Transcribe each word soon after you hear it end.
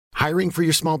Hiring for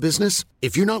your small business?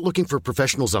 If you're not looking for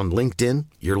professionals on LinkedIn,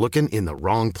 you're looking in the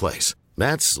wrong place.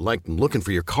 That's like looking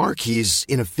for your car keys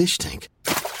in a fish tank.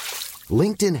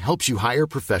 LinkedIn helps you hire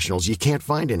professionals you can't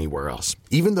find anywhere else,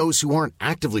 even those who aren't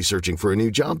actively searching for a new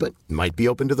job but might be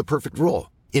open to the perfect role.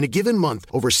 In a given month,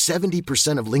 over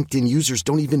 70% of LinkedIn users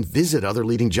don't even visit other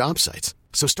leading job sites.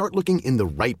 So start looking in the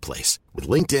right place. With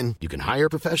LinkedIn, you can hire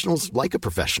professionals like a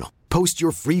professional. Post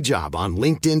your free job on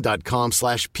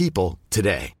linkedin.com/people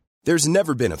today. There's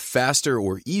never been a faster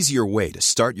or easier way to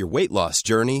start your weight loss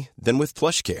journey than with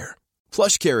PlushCare.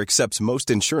 PlushCare accepts most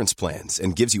insurance plans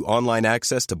and gives you online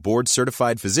access to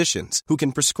board-certified physicians who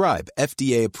can prescribe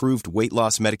FDA-approved weight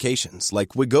loss medications like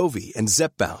Wegovy and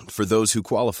Zepbound for those who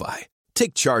qualify.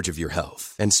 Take charge of your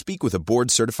health and speak with a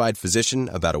board-certified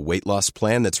physician about a weight loss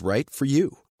plan that's right for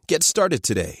you. Get started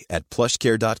today at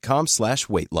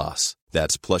plushcare.com/weight loss.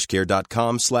 That's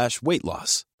plushcare.com/weight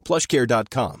loss.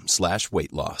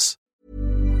 plushcare.com/weight loss.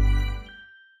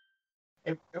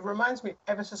 It reminds me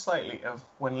ever so slightly of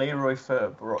when Leroy Fer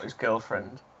brought his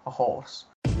girlfriend a horse.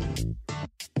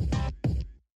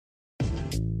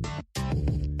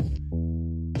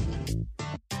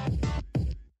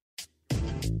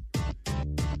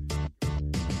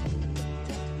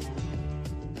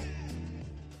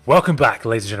 Welcome back,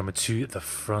 ladies and gentlemen, to the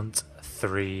Front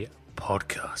Three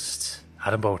podcast.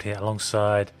 Adam Bolt here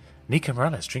alongside Nico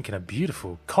Morales drinking a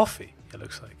beautiful coffee. It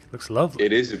looks lovely.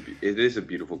 It is a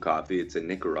beautiful coffee. It's a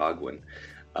Nicaraguan,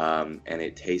 and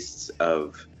it tastes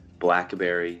of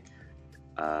blackberry,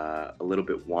 a little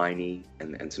bit winey,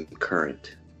 and some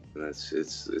currant. And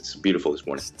it's beautiful this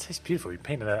morning. It tastes beautiful. You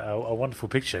painted a wonderful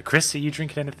picture. Chris, are you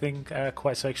drinking anything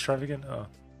quite so extravagant? Or?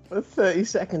 We're 30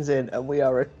 seconds in, and we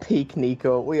are at peak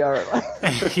Nico. We are at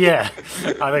like... Yeah.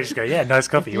 I just go, yeah, nice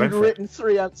coffee. If you'd written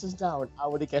 3 answers down, I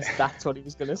would have guessed that's what he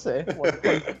was going to say.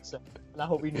 100%. And I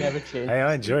hope we never change. Hey,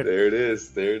 I enjoyed it. There it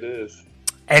is.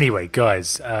 Anyway,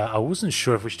 guys, I wasn't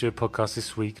sure if we should do a podcast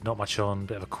this week. Not much on,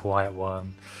 bit of a quiet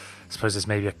one. I suppose there's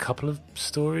maybe a couple of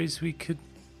stories we could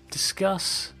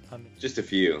discuss. Just a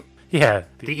few. Yeah,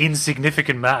 the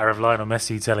insignificant matter of Lionel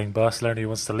Messi telling Barcelona he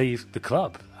wants to leave the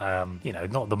club.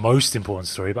 Not the most important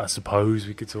story, but I suppose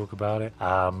we could talk about it.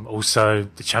 Also,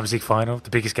 the Champions League final, the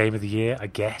biggest game of the year, I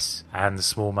guess. And the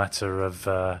small matter of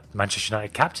Manchester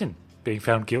United captain being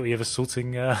found guilty of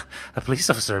assaulting a police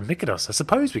officer in Mkyonos. I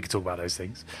suppose we could talk about those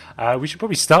things. We should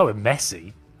probably start with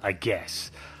Messi, I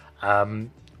guess.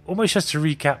 Almost just to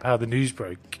recap how the news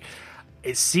broke.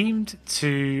 It seemed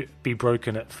to be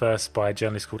broken at first by a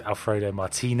journalist called Alfredo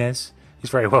Martinez,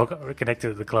 who's very well connected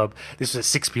at the club. This was at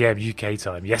 6 p.m. UK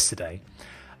time yesterday.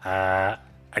 And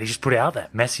he just put it out there.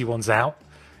 Messi wants out.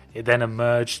 It then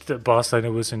emerged that Barcelona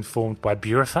was informed by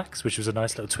burofax, which was a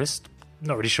nice little twist.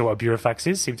 Not really sure what a burofax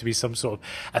is. Seemed to be some sort of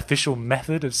official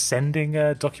method of sending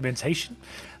documentation.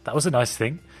 That was a nice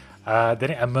thing. Then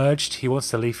it emerged he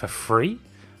wants to leave for free.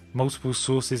 Multiple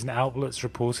sources and outlets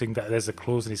reporting that there's a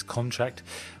clause in his contract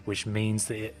which means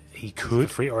that he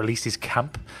could free, or at least his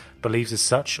camp believes as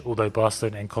such, although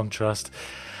Barcelona, in contrast,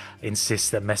 insists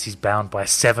that Messi's bound by a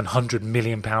 £700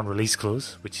 million release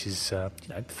clause, which is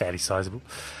fairly sizable.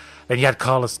 Then you had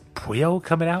Carlos Puyol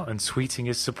coming out and tweeting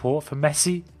his support for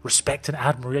Messi. Respect and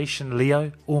admiration,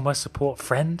 Leo. All my support,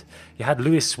 friend. You had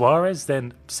Luis Suarez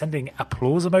then sending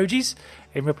applause emojis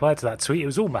in reply to that tweet. It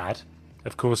was all mad.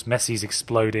 Of course, Messi's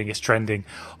exploding. It's trending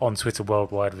on Twitter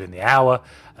worldwide within the hour.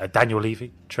 Daniel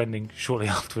Levy trending shortly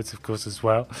afterwards, of course, as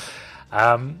well.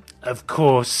 Of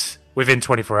course, within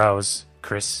 24 hours,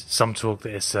 Chris, some talk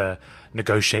that it's a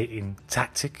negotiating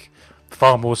tactic.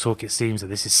 Far more talk, it seems, that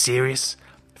this is serious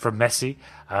from Messi.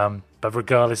 But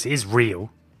regardless, it is real.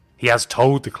 He has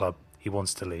told the club he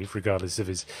wants to leave, regardless of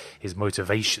his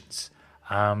motivations.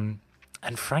 And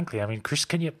frankly, I mean, Chris,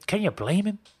 can you blame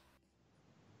him?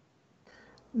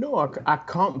 No, I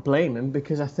can't blame him,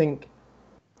 because I think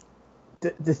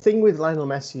the thing with Lionel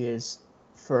Messi is,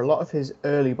 for a lot of his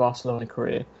early Barcelona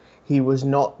career, he was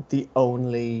not the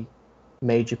only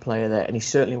major player there, and he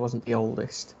certainly wasn't the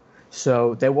oldest.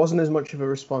 So there wasn't as much of a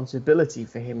responsibility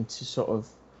for him to sort of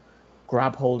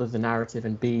grab hold of the narrative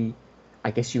and be,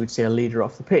 I guess you would say, a leader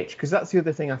off the pitch. Because that's the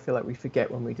other thing I feel like we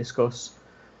forget when we discuss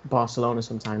Barcelona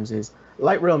sometimes is,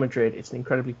 like Real Madrid, it's an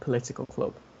incredibly political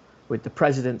club. With the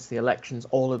presidents, the elections,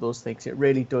 all of those things, it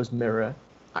really does mirror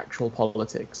actual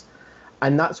politics.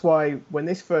 And that's why when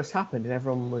this first happened and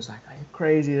everyone was like, "Are you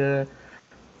crazy?"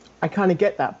 I kind of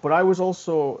get that. But I was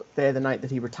also there the night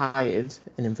that he retired,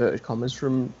 in inverted commas,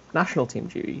 from national team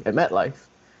duty at MetLife.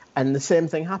 And the same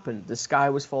thing happened. The sky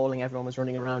was falling, everyone was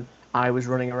running around, I was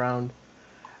running around.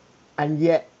 And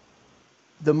yet,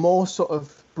 the more sort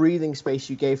of breathing space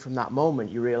you gave from that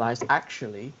moment, you realised,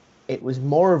 actually, It was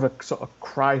more of a sort of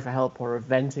cry for help or a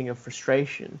venting of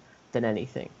frustration than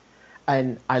anything.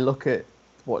 And I look at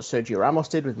what Sergio Ramos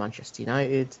did with Manchester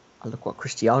United. I look what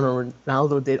Cristiano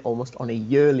Ronaldo did almost on a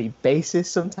yearly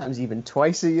basis, sometimes even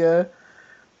twice a year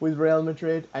with Real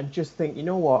Madrid, and just think, you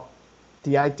know what?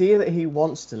 The idea that he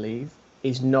wants to leave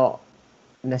is not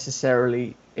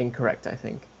necessarily incorrect, I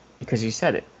think, because he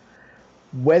said it.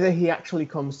 Whether he actually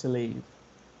comes to leave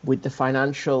with the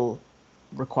financial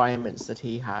requirements that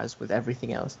he has with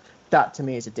everything else, that to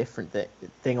me is a different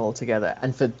thing altogether.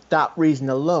 And for that reason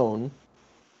alone,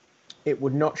 it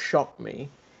would not shock me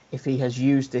if he has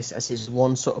used this as his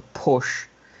one sort of push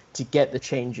to get the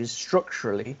changes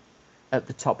structurally at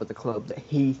the top of the club that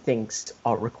he thinks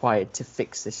are required to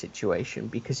fix this situation,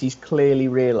 because he's clearly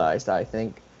realised, I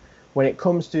think, when it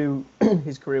comes to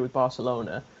his career with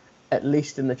Barcelona, at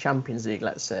least in the Champions League,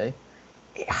 let's say,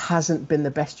 it hasn't been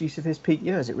the best use of his peak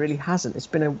years. It really hasn't. It's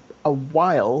been a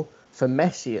while, for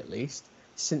Messi at least,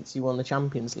 since he won the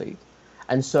Champions League.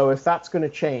 And so if that's going to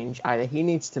change, either he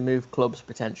needs to move clubs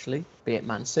potentially, be it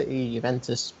Man City,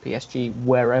 Juventus, PSG,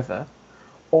 wherever,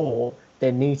 or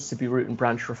there needs to be root and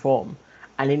branch reform.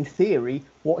 And in theory,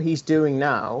 what he's doing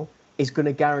now is going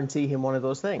to guarantee him one of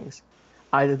those things.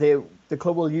 Either the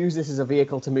club will use this as a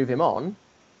vehicle to move him on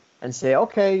and say,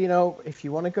 okay, you know, if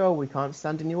you want to go, we can't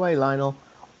stand in your way, Lionel.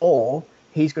 Or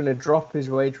he's going to drop his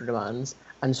wage demands,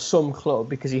 and some club,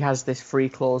 because he has this free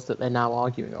clause that they're now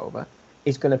arguing over,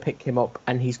 is going to pick him up,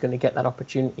 and he's going to get that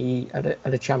opportunity at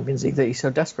a Champions League that he's so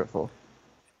desperate for.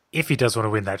 If he does want to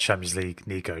win that Champions League,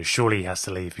 Nico, surely he has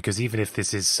to leave, because even if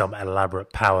this is some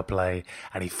elaborate power play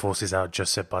and he forces out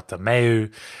Josep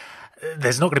Bartomeu,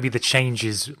 there's not going to be the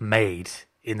changes made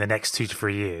in the next 2 to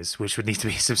 3 years, which would need to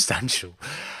be substantial,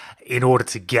 in order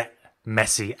to get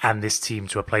Messi and this team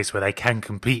to a place where they can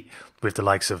compete with the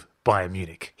likes of Bayern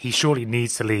Munich. He surely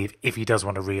needs to leave if he does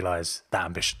want to realise that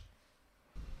ambition.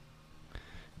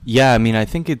 Yeah, I mean, I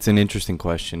think it's an interesting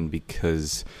question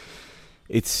because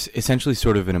it's essentially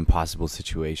sort of an impossible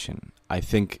situation. I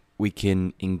think we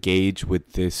can engage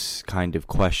with this kind of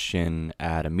question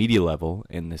at a media level,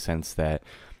 in the sense that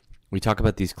we talk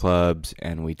about these clubs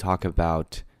and we talk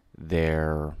about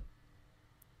their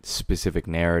specific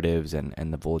narratives and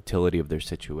the volatility of their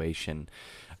situation.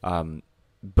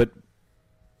 But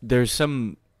there's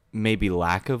some maybe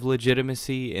lack of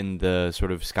legitimacy in the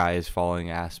sort of sky is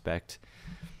falling aspect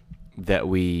that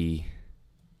we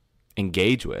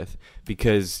engage with,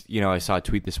 because, you know, I saw a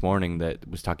tweet this morning that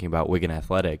was talking about Wigan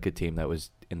Athletic, a team that was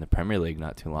in the Premier League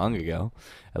not too long ago,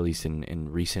 at least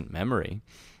in recent memory,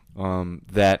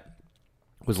 that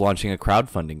was launching a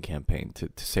crowdfunding campaign to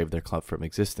save their club from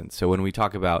existence. So when we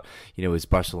talk about, you know, is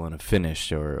Barcelona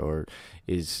finished, or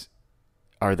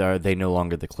are they no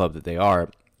longer the club that they are,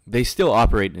 they still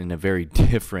operate in a very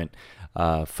different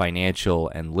financial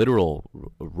and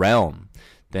literal realm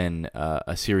than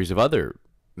a series of other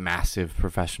massive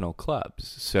professional clubs.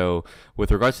 So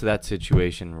with regards to that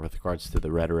situation, with regards to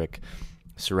the rhetoric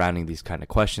surrounding these kind of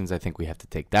questions, I think we have to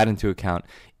take that into account.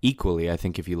 Equally, I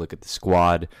think if you look at the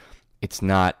squad, it's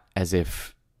not as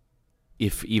if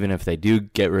even if they do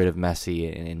get rid of Messi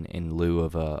in lieu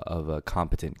of a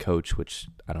competent coach, which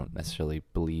I don't necessarily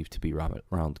believe to be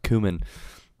Ronald Koeman,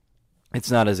 it's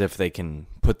not as if they can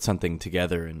put something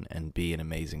together and be an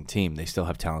amazing team. They still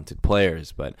have talented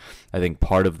players, but I think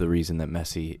part of the reason that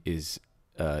Messi is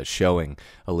showing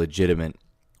a legitimate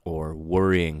or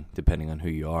worrying, depending on who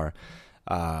you are,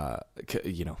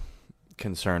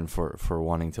 concern for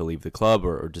wanting to leave the club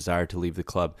or desire to leave the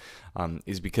club,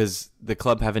 is because the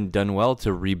club haven't done well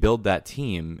to rebuild that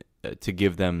team to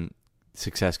give them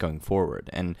success going forward.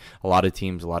 And a lot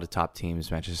of top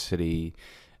teams, Manchester City,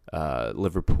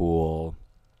 Liverpool,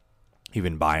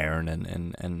 even Bayern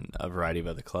and a variety of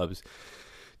other clubs,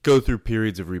 go through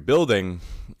periods of rebuilding.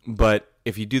 But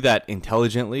if you do that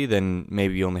intelligently, then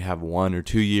maybe you only have 1 or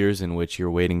 2 years in which you're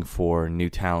waiting for new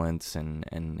talents and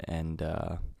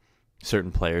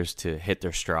certain players to hit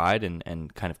their stride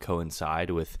and kind of coincide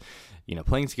with, you know,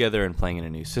 playing together and playing in a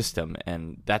new system.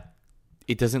 And that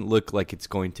it doesn't look like it's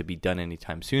going to be done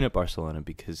anytime soon at Barcelona,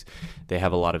 because they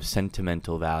have a lot of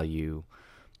sentimental value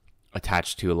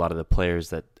attached to a lot of the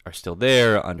players that are still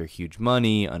there, under huge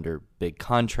money, under big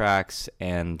contracts,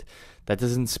 and that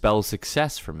doesn't spell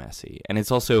success for Messi. And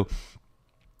it's also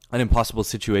an impossible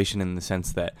situation in the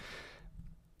sense that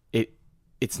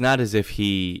it's not as if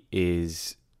he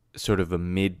is sort of a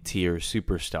mid-tier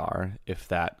superstar, if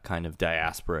that kind of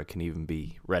diaspora can even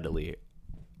be readily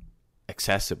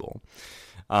accessible.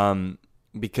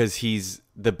 Because he's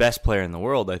the best player in the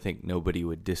world. I think nobody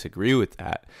would disagree with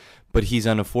that. But he's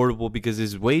unaffordable because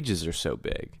his wages are so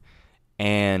big.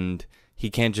 And he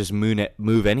can't just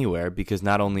move anywhere, because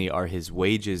not only are his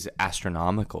wages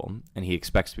astronomical, and he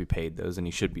expects to be paid those, and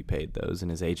he should be paid those,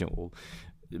 and his agent will,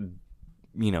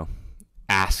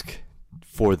 ask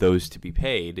for those to be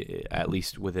paid, at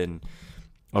least within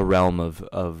a realm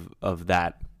of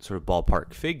that sort of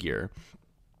ballpark figure.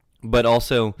 But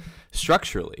also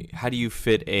structurally, how do you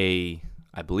fit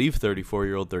I believe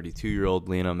 34-year-old, 32-year-old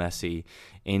Lionel Messi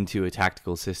into a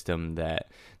tactical system that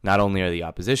not only are the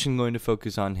opposition going to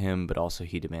focus on him, but also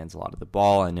he demands a lot of the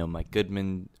ball? I know Mike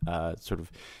Goodman sort of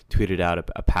tweeted out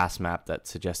a pass map that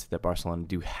suggested that Barcelona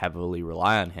do heavily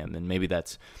rely on him, and maybe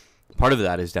that's part of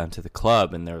that is down to the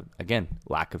club and their, again,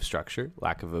 lack of structure,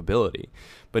 lack of ability.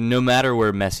 But no matter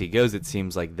where Messi goes, it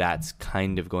seems like that's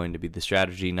kind of going to be the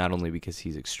strategy, not only because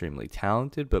he's extremely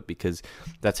talented, but because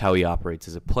that's how he operates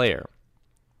as a player.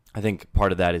 I think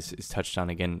part of that is touched on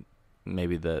again.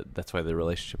 Maybe that's why the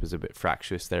relationship is a bit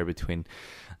fractious there between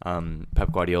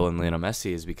Pep Guardiola and Lionel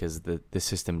Messi, is because the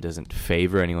system doesn't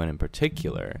favor anyone in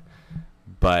particular.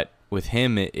 But with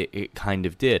him, it kind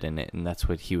of did, and that's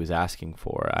what he was asking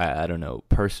for. I don't know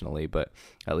personally, but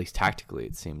at least tactically,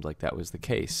 it seemed like that was the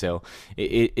case. So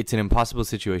it's an impossible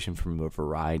situation from a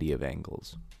variety of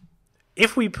angles.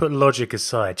 If we put logic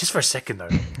aside, just for a second though,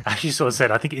 as you sort of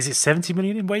said, I think, is it 70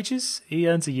 million in wages he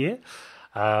earns a year?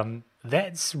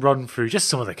 Let's run through just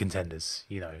some of the contenders.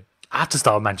 I have to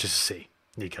start with Manchester City,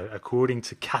 Nico. According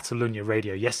to Catalunya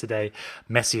Radio yesterday,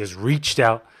 Messi has reached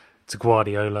out to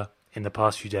Guardiola in the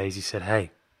past few days. He said,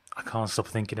 "Hey, I can't stop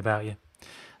thinking about you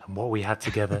and what we had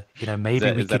together. Maybe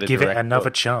we could give it another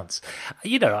chance."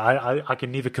 I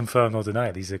can neither confirm nor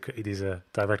deny these are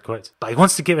direct quotes, but he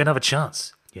wants to give it another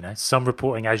chance. Some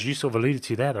reporting, as you sort of alluded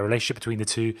to there, the relationship between the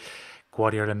two,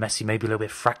 Guardiola and Messi, may be a little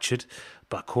bit fractured.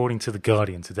 But according to The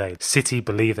Guardian today, City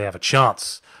believe they have a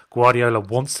chance. Guardiola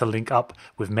wants to link up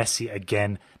with Messi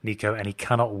again, Nico, and he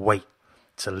cannot wait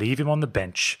to leave him on the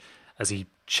bench as he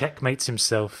checkmates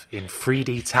himself in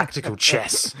 3D tactical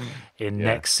chess in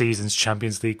next season's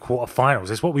Champions League quarterfinals.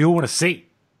 It's what we all want to see.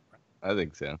 I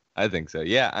think so.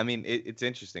 Yeah, I mean, it's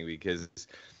interesting because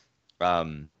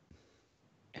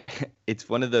it's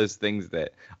one of those things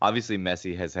that obviously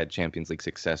Messi has had Champions League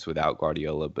success without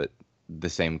Guardiola, but the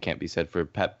same can't be said for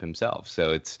Pep himself.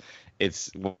 So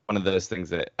it's one of those things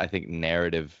that I think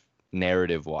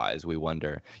narrative-wise, we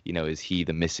wonder, is he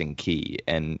the missing key?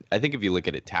 And I think if you look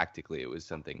at it tactically, it was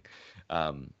something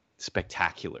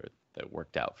spectacular that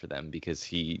worked out for them, because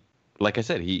he, like I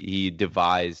said, he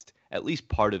devised at least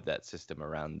part of that system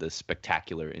around the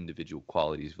spectacular individual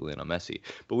qualities of Lionel Messi.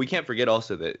 But we can't forget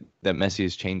also that Messi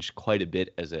has changed quite a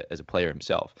bit as a player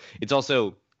himself. It's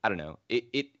also, I don't know,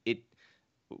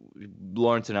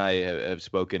 Lawrence and I have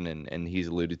spoken, and he's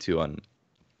alluded to on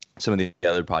some of the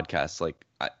other podcasts, like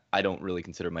I don't really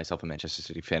consider myself a Manchester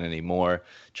City fan anymore,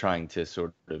 trying to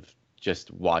sort of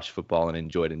just watch football and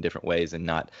enjoy it in different ways and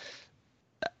not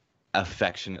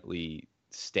affectionately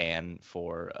stand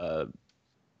for a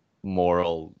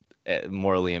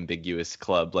morally ambiguous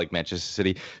club like Manchester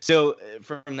City. So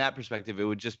from that perspective, it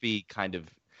would just be kind of,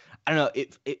 I don't know,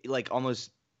 it like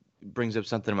almost brings up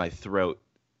something in my throat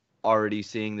already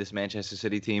seeing this Manchester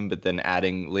City team, but then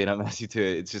adding Lionel Messi to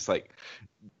it. It's just like,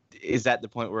 is that the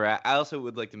point we're at? I also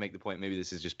would like to make the point, maybe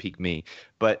this is just peak me,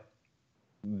 but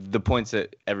the points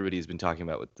that everybody has been talking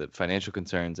about with the financial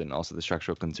concerns and also the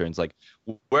structural concerns, like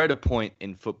we're at a point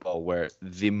in football where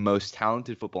the most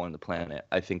talented footballer on the planet,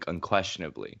 I think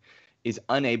unquestionably, is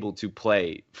unable to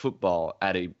play football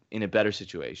in a better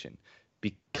situation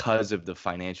because of the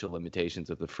financial limitations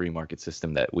of the free market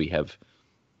system that we have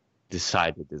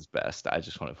decided is best. I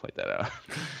just want to point that out.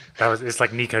 It's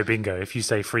like Nico Bingo. If you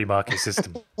say free market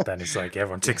system, then it's like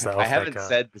everyone ticks that off. I haven't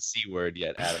said the C word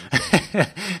yet, Adam.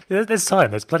 There's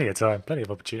time. There's plenty of time. Plenty of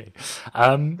opportunity.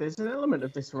 There's an element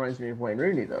of this reminds me of Wayne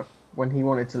Rooney, though, when he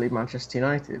wanted to leave Manchester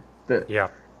United. That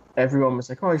everyone was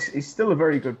like, "Oh, he's still a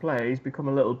very good player. He's become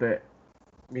a little bit,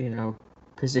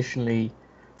 positionally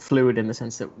fluid in the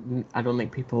sense that I don't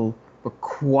think people were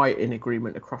quite in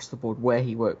agreement across the board where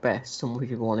he worked best. Some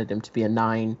people wanted him to be a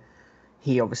 9.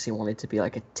 He obviously wanted to be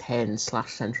like a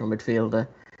 10/central midfielder,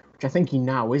 which I think he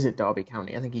now is at Derby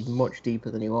County. I think he's much deeper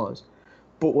than he was.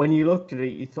 But when you looked at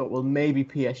it, you thought, well, maybe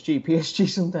PSG. PSG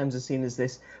sometimes is seen as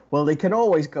this, well, they can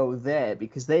always go there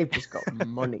because they've just got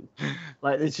money.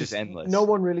 Like it's just endless. No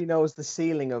one really knows the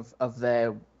ceiling of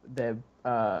their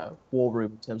war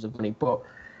room in terms of money. But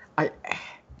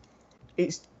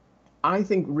I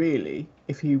think really,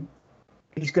 if he's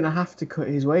going to have to cut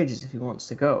his wages if he wants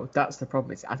to go. That's the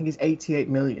problem. I think it's 88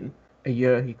 million a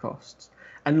year he costs.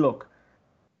 And look,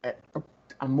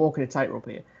 I'm walking a tightrope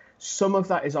here. Some of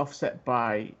that is offset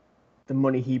by the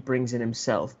money he brings in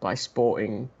himself by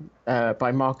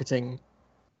by marketing,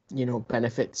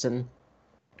 benefits and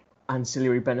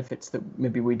ancillary benefits that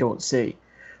maybe we don't see,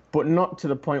 but not to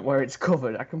the point where it's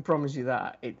covered. I can promise you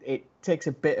that. It takes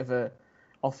a bit of a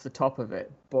off the top of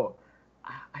it, but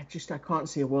I can't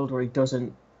see a world where he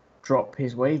doesn't drop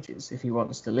his wages if he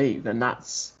wants to leave. And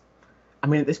that's, I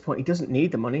mean, at this point, he doesn't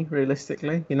need the money,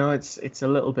 realistically. It's a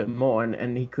little bit more,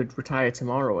 and he could retire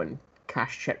tomorrow and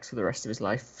cash checks for the rest of his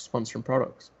life sponsoring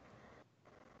products.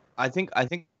 I think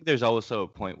there's also a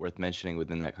point worth mentioning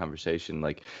within that conversation.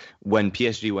 Like when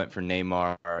PSG went for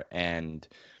Neymar, and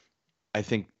I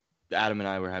think Adam and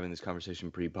I were having this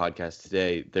conversation pre-podcast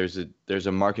today. There's a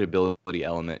marketability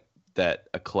element that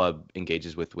a club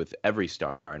engages with every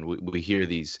star, and we hear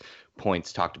these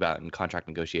points talked about in contract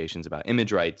negotiations about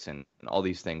image rights and all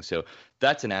these things. So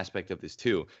that's an aspect of this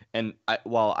too. And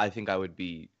while I think I would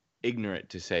be ignorant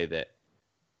to say that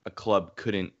a club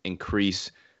couldn't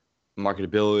increase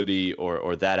marketability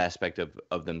or that aspect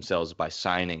of themselves by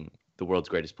signing the world's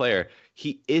greatest player,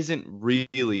 he isn't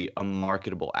really a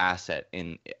marketable asset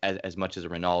in as much as a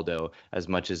Ronaldo, as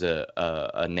much as a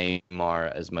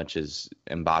Neymar, as much as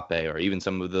Mbappe, or even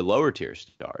some of the lower tier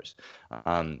stars,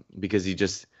 because he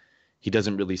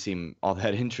doesn't really seem all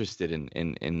that interested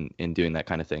in doing that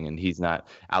kind of thing, and he's not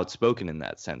outspoken in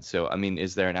that sense. So, I mean,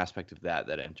 is there an aspect of that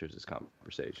enters this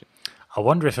conversation? I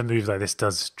wonder if a move like this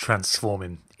does transform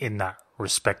him in that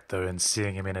respect, though, and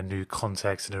seeing him in a new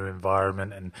context, a new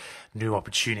environment, and new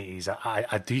opportunities.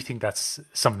 I do think that's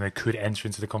something that could enter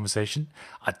into the conversation.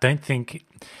 I don't think,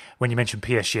 when you mention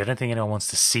PSG, I don't think anyone wants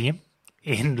to see him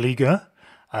in Liga.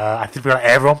 I think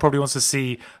everyone probably wants to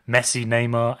see Messi,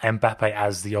 Neymar, Mbappe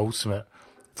as the ultimate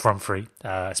front three,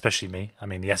 especially me. I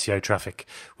mean, the SEO traffic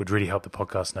would really help the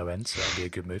podcast no end, so that'd be a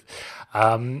good move.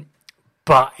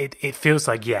 But it feels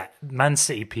like, Man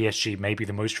City, PSG may be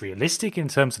the most realistic in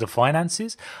terms of the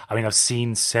finances. I mean, I've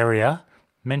seen Serie A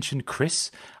mentioned, Chris.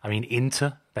 I mean,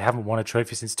 Inter, they haven't won a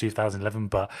trophy since 2011,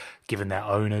 but given their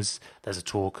owners, there's a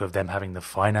talk of them having the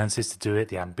finances to do it,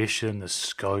 the ambition, the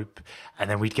scope. And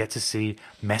then we'd get to see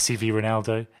Messi v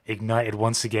Ronaldo ignited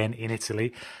once again in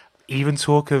Italy. Even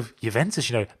talk of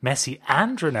Juventus, Messi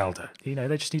and Ronaldo.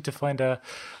 They just need to find a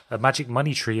magic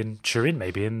money tree in Turin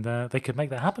maybe, and they could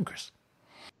make that happen, Chris.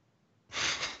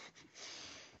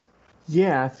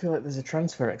 Yeah, I feel like there's a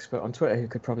transfer expert on Twitter who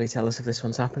could probably tell us if this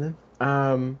one's happening.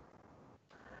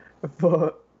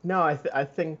 But no, I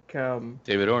think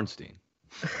David Ornstein.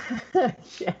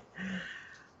 Yeah,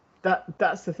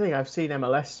 that's the thing. I've seen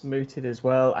MLS mooted as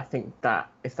well. I think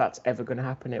that if that's ever going to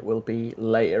happen, it will be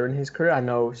later in his career. I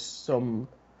know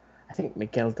I think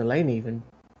Miguel Delaney even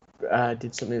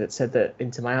did something that said that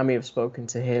Inter Miami have spoken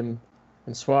to him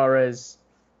and Suarez.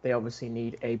 They obviously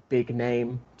need a big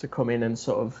name to come in and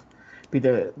sort of be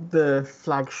the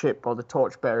flagship or the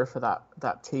torchbearer for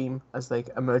that team as they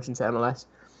emerge into MLS.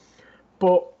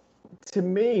 But to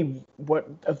me, what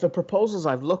of the proposals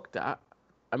I've looked at,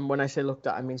 and when I say looked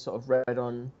at, I mean sort of read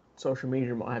on social media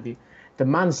and what have you, the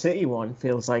Man City one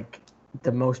feels like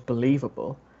the most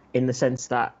believable in the sense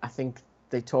that I think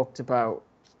they talked about,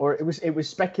 or it was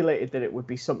speculated that it would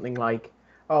be something like,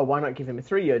 oh, why not give him a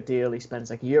 3-year deal? He spends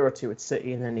like a year or two at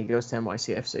City and then he goes to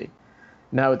NYCFC.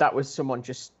 Now, that was someone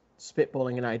just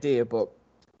spitballing an idea, but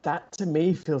that to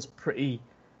me feels pretty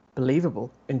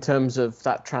believable in terms of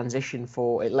that transition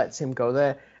for it lets him go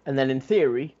there. And then in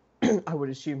theory, I would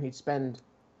assume he'd spend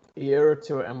a year or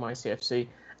two at NYCFC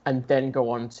and then go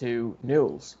on to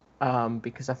Newell's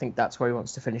because I think that's where he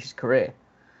wants to finish his career.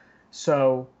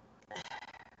 So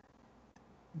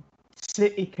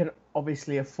City can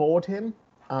obviously afford him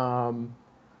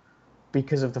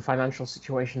because of the financial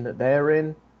situation that they're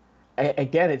in.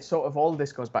 Again, it's sort of all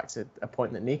this goes back to a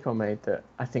point that Nico made that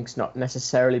I think is not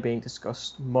necessarily being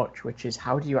discussed much, which is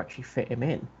how do you actually fit him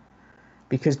in?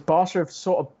 Because Barca have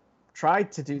sort of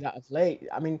tried to do that of late.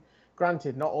 I mean,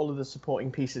 granted, not all of the supporting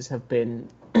pieces have been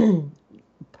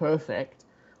perfect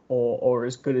or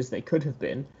as good as they could have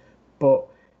been, but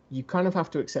you kind of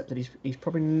have to accept that he's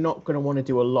probably not going to want to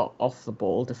do a lot off the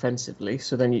ball defensively.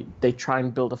 So then they try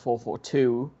and build a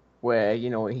 4-4-2 where,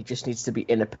 he just needs to be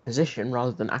in a position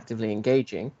rather than actively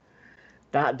engaging.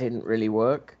 That didn't really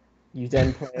work. You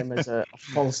then put him as a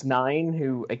false 9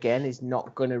 who, again, is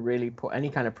not going to really put any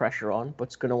kind of pressure on,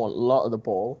 but's going to want a lot of the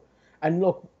ball. And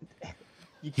look...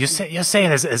 You're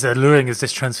saying as alluring as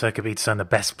this transfer could be to sign the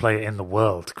best player in the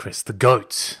world, Chris, the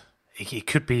GOAT, it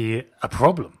could be a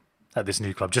problem at this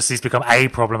new club, just as he's become a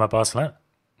problem at Barcelona.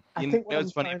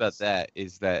 What's funny about that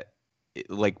is that,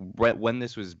 when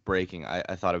this was breaking,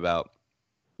 I thought about,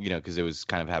 because it was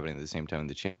kind of happening at the same time in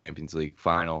the Champions League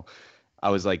final. I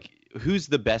was like, who's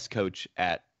the best coach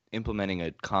at implementing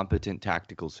a competent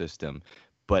tactical system,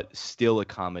 but still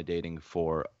accommodating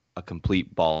for a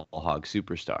complete ball hog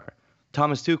superstar?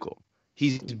 Thomas Tuchel.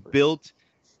 He's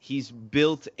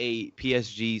built a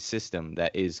PSG system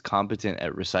that is competent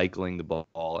at recycling the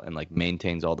ball and like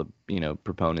maintains all the,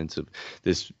 proponents of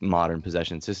this modern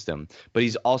possession system. But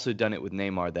he's also done it with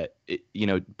Neymar that,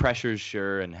 pressures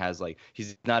sure and has like,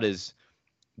 he's not as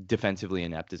defensively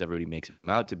inept as everybody makes him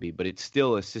out to be, but it's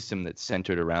still a system that's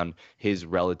centered around his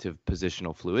relative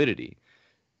positional fluidity.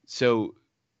 So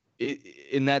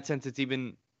in that sense, it's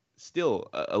even still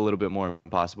a little bit more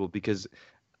impossible because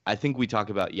I think we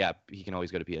talk about, he can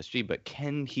always go to PSG, but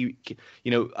can he,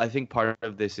 I think part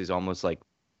of this is almost like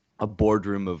a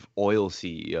boardroom of oil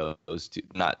CEOs,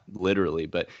 not literally,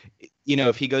 but,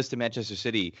 if he goes to Manchester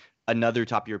City, another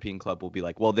top European club will be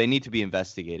like, well, they need to be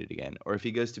investigated again. Or if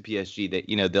he goes to PSG,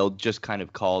 that, they'll just kind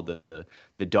of call the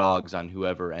dogs on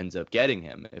whoever ends up getting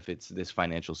him if it's this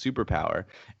financial superpower.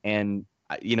 And,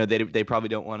 they probably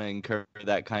don't want to incur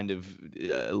that kind of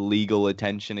legal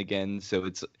attention again. So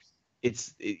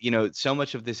it's so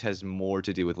much of this has more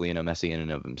to do with Lionel Messi in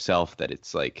and of himself that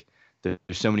it's like there's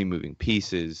so many moving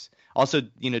pieces. Also,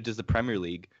 does the Premier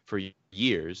League for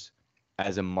years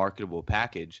as a marketable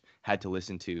package had to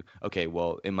listen to, okay,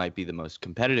 well, it might be the most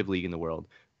competitive league in the world,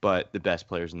 but the best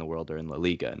players in the world are in La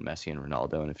Liga and Messi and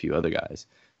Ronaldo and a few other guys.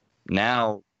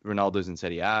 Now Ronaldo's in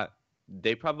Serie A,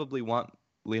 they probably want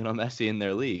Lionel Messi in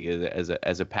their league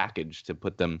as a package to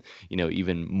put them,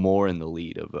 even more in the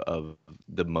lead of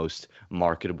the most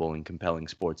marketable and compelling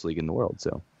sports league in the world.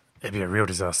 So it'd be a real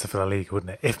disaster for the league,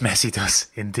 wouldn't it, if Messi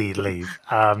does indeed leave?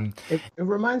 It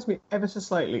reminds me ever so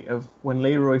slightly of when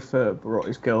Leroy Fer brought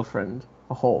his girlfriend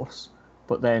a horse,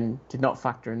 but then did not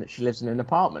factor in that she lives in an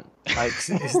apartment. Like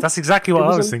that's exactly what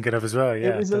I was thinking of as well. Yeah,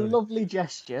 it was totally. A lovely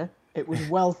gesture. It was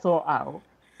well thought out,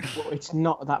 but it's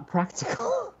not that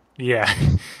practical. Yeah.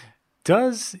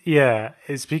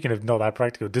 Speaking of not that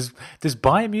practical, does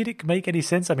Bayern Munich make any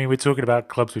sense? I mean, we're talking about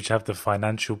clubs which have the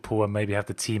financial pool and maybe have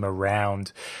the team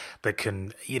around that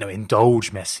can,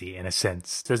 indulge Messi in a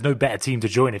sense. There's no better team to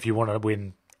join if you want to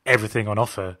win everything on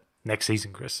offer next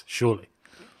season, Chris, surely.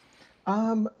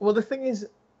 Well, the thing is,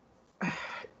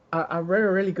 I read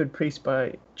a really good piece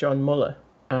by John Müller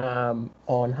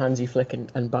on Hansi Flick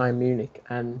and Bayern Munich,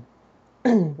 and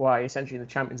why essentially in the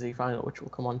Champions League final, which we'll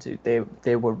come on to,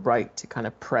 they were right to kind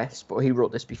of press, but he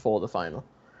wrote this before the final.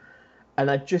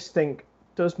 And I just think,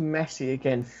 does Messi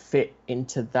again fit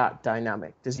into that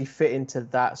dynamic? Does he fit into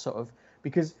that sort of,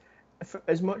 because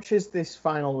as much as this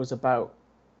final was about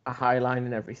a high line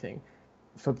and everything,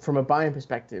 from a Bayern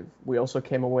perspective, we also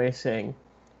came away saying,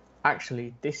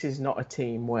 actually, this is not a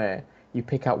team where you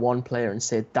pick out one player and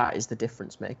say that is the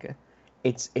difference maker.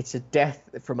 It's a death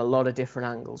from a lot of different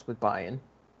angles with Bayern.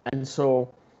 And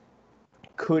so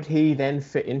could he then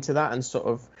fit into that? And sort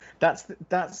of that's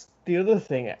the other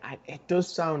thing. It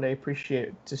does sound, I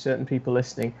appreciate to certain people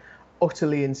listening,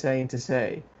 utterly insane to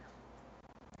say,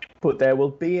 but there will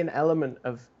be an element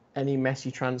of any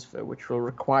Messi transfer which will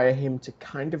require him to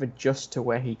kind of adjust to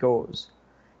where he goes.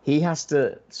 He has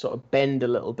to sort of bend a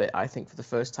little bit, I think, for the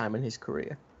first time in his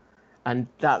career. And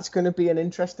that's going to be an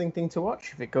interesting thing to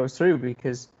watch if it goes through,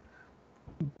 because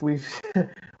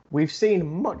we've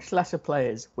seen much lesser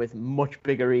players with much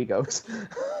bigger egos.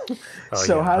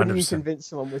 How do you convince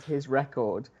someone with his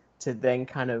record to then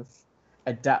kind of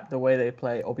adapt the way they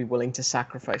play or be willing to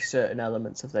sacrifice certain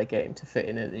elements of their game to fit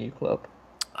in at a new club?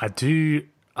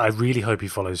 I really hope he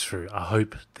follows through. I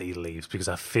hope that he leaves because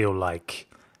I feel like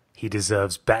he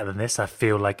deserves better than this. I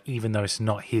feel like even though it's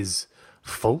not his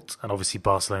fault, and obviously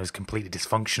Barcelona is completely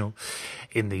dysfunctional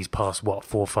in these past 4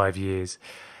 or 5 years,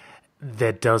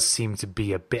 there does seem to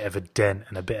be a bit of a dent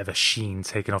and a bit of a sheen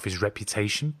taken off his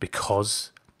reputation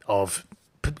because of,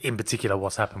 in particular,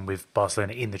 what's happened with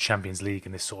Barcelona in the Champions League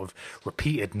and this sort of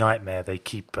repeated nightmare they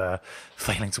keep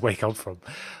failing to wake up from.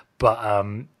 But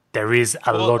there is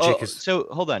a logic. So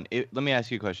hold on, let me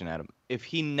ask you a question, Adam. If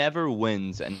he never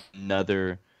wins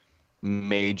another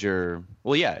major,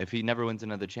 if he never wins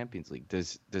another Champions League,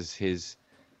 does his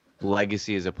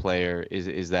legacy as a player does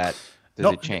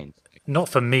it change? Not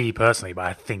for me personally, but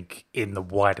I think in the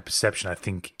wider perception, I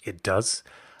think it does.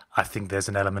 I think there's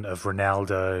an element of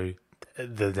Ronaldo,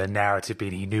 the narrative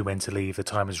being he knew when to leave, the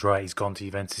time is right, he's gone to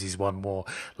Juventus, he's won more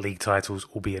league titles,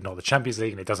 albeit not the Champions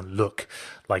League, and it doesn't look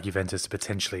like Juventus are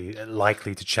potentially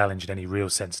likely to challenge in any real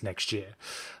sense next year.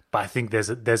 But I think there's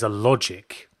a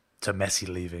logic to Messi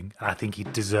leaving, and I think he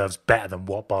deserves better than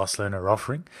what Barcelona are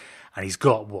offering. And he's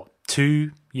got,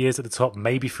 2 years at the top,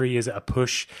 maybe 3 years at a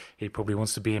push. He probably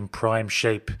wants to be in prime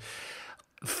shape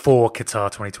for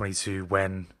Qatar 2022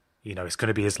 when It's going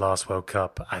to be his last World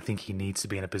Cup. I think he needs to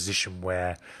be in a position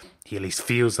where he at least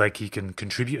feels like he can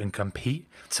contribute and compete.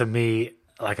 To me,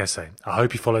 like I say, I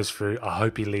hope he follows through. I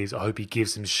hope he leaves. I hope he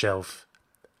gives himself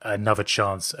another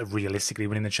chance of realistically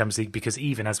winning the Champions League, because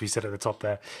even as we said at the top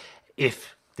there,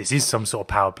 if this is some sort of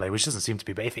power play, which doesn't seem to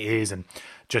be, but if it is, and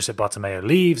Josep Bartomeu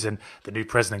leaves and the new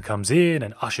president comes in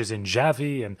and ushers in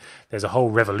Xavi and there's a whole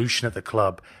revolution at the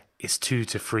club, it's 2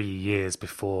 to 3 years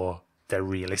before they're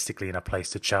realistically in a place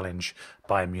to challenge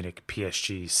Bayern Munich,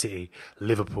 PSG, City,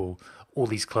 Liverpool, all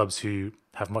these clubs who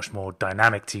have much more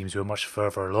dynamic teams who are much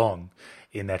further along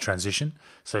in their transition.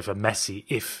 So for Messi,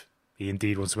 if he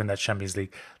indeed wants to win that Champions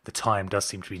League, the time does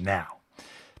seem to be now.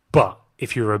 But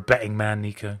if you're a betting man,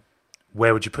 Nico,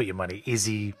 where would you put your money? Is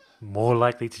he more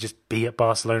likely to just be at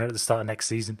Barcelona at the start of next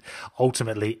season?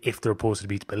 Ultimately, if the reports are to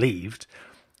be believed,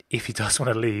 if he does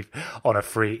want to leave on a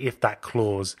free, if that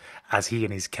clause, as he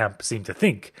and his camp seem to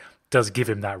think, does give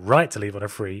him that right to leave on a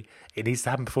free, it needs to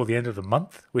happen before the end of the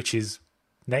month, which is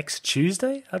next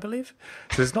Tuesday, I believe.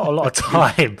 So there's not a lot of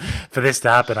time for this to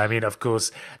happen. I mean, of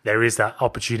course, there is that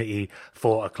opportunity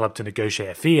for a club to negotiate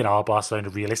a fee, and are Barcelona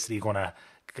realistically going to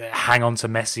hang on to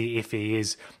Messi if he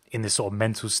is in this sort of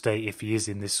mental state, if he is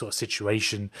in this sort of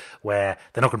situation where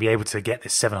they're not going to be able to get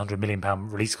this £700 million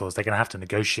release clause? They're going to have to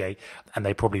negotiate, and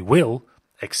they probably will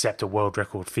accept a world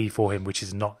record fee for him, which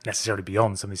is not necessarily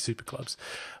beyond some of these super clubs.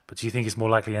 But do you think it's more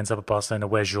likely he ends up at Barcelona?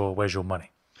 Where's your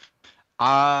money?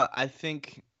 I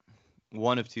think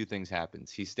one of two things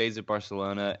happens. He stays at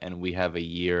Barcelona, and we have a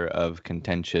year of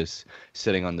contentious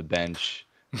sitting on the bench,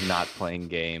 not playing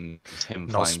games, him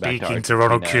not flying back speaking to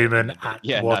Ronald Koeman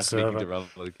not speaking to Ronald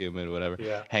Koeman,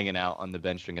 whatever, hanging out on the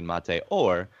bench drinking mate,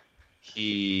 or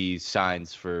he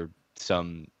signs for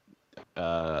some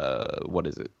what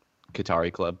is it,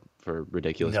 Qatari club for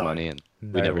ridiculous money, and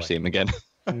we never see him again.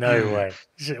 No way.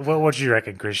 What do you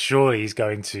reckon, Chris? Surely he's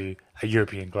going to a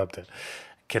European club that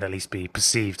can at least be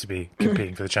perceived to be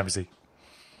competing for the Champions League.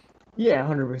 Yeah,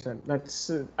 100%.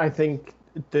 That's. I think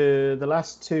the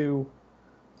last two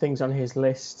things on his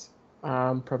list,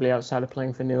 probably outside of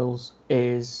playing for Nils,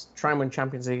 is try and win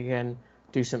Champions League again,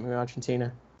 do something with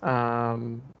Argentina. I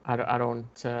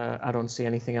don't see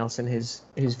anything else in his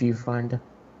viewfinder.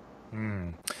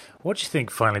 What do you think,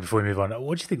 finally, before we move on,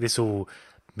 what do you think this all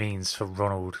means for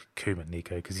Ronald Koeman,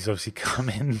 Nico? Because he's obviously come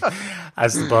in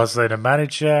as the Barcelona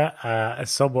manager, a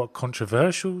somewhat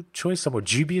controversial choice, somewhat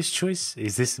dubious choice.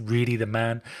 Is this really the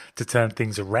man to turn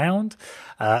things around?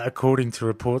 According to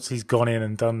reports, he's gone in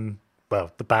and done,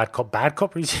 well, the bad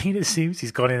cop routine, it seems.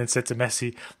 He's gone in and said to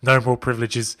Messi, no more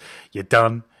privileges, you're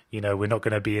done. We're not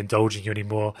going to be indulging you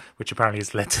anymore, which apparently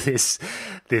has led to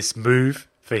this move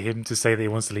for him to say that he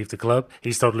wants to leave the club.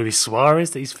 He's told Luis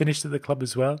Suarez that he's finished at the club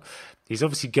as well. He's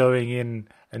obviously going in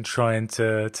and trying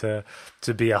to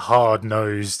be a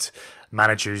hard-nosed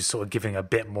manager who's sort of giving a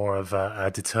bit more of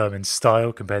a determined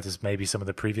style compared to maybe some of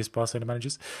the previous Barcelona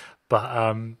managers.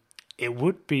 But it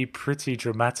would be pretty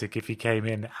dramatic if he came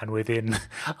in and within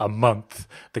a month,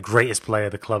 the greatest player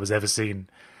the club has ever seen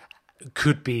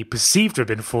could be perceived to have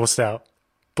been forced out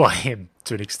by him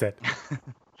to an extent.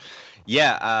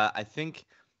 Yeah, I think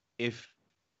if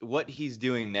what he's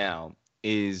doing now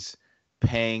is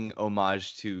paying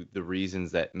homage to the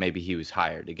reasons that maybe he was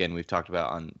hired. Again, we've talked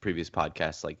about on previous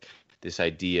podcasts, like this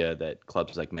idea that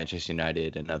clubs like Manchester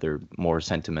United and other more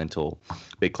sentimental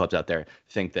big clubs out there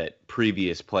think that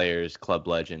previous players, club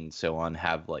legends, so on,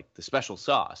 have like the special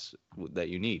sauce that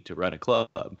you need to run a club.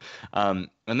 And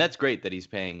that's great that he's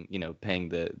paying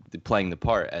the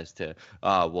part as to,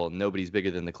 well, nobody's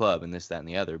bigger than the club and this, that, and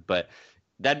the other. But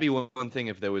that'd be one thing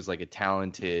if there was like a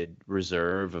talented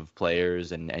reserve of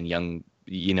players and young,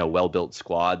 well-built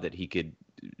squad that he could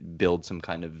build some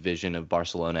kind of vision of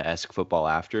Barcelona-esque football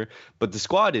after. But the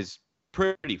squad is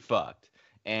pretty fucked.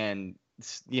 And,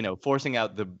 forcing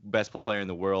out the best player in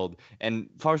the world and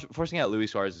forcing out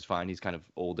Luis Suarez is fine. He's kind of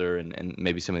older and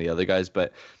maybe some of the other guys.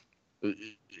 But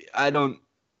I don't,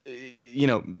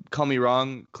 call me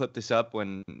wrong, clip this up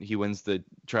when he wins the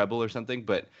treble or something.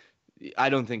 But I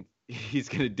don't think he's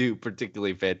going to do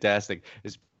particularly fantastic,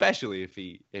 especially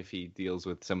if he deals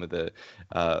with some of the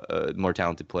more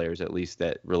talented players, at least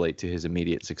that relate to his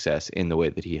immediate success in the way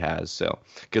that he has. So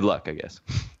good luck, I guess.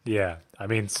 Yeah. I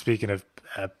mean, speaking of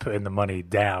putting the money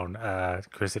down,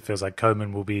 Chris, it feels like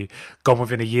Koeman will be gone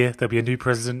within a year. There'll be a new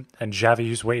president, and Xavi,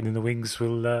 who's waiting in the wings,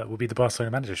 will be the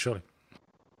Barcelona manager, surely.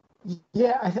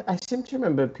 Yeah, I seem to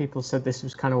remember people said this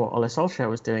was kind of what Ole Solskjaer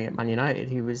was doing at Man United.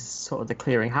 He was sort of the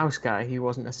clearing house guy. He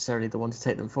wasn't necessarily the one to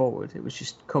take them forward. It was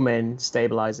just come in,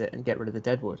 stabilise it, and get rid of the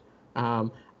deadwood.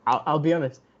 I'll be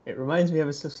honest, It reminds me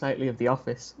ever so slightly of The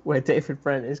Office, where David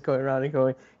Brent is going around and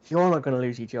going, "You're not going to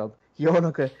lose your job. You're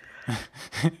not going.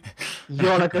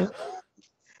 You're not going."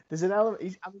 There's an element.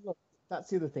 I mean, look, that's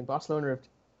the other thing. Barcelona,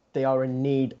 they are in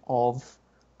need of,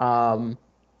 I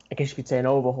guess you could say, an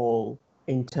overhaul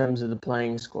in terms of the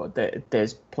playing squad.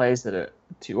 There's players that are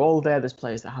too old there. There's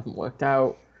players that haven't worked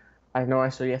out. I know I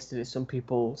saw yesterday some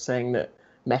people saying that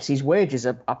Messi's wages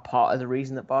are part of the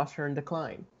reason that Barca are in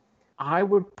decline. I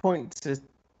would point to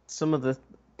some of the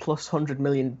plus 100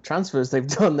 million transfers they've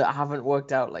done that haven't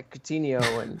worked out, like Coutinho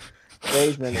and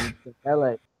Griezmann and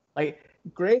Dembele. Like,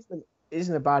 Griezmann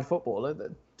isn't a bad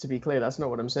footballer, to be clear. That's not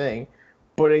what I'm saying.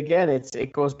 But again,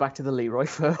 it goes back to the Leroy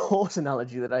Horse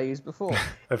analogy that I used before.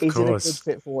 Is it a good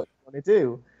fit for what you want to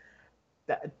do?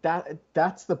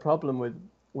 That's the problem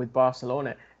with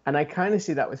Barcelona. And I kind of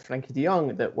see that with Frenkie de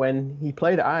Jong, that when he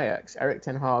played at Ajax, Erik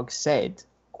ten Hag said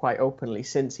quite openly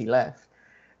since he left,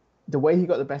 the way he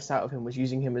got the best out of him was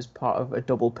using him as part of a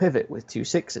double pivot with two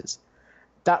sixes.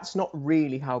 That's not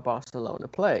really how Barcelona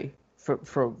play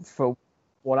for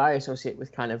what I associate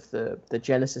with kind of the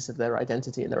genesis of their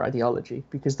identity and their ideology,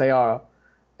 because they are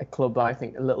a club, I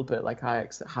think, a little bit like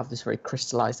Ajax, that have this very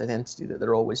crystallized identity that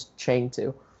they're always chained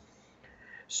to.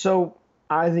 So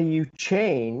either you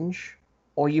change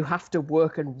or you have to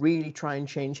work and really try and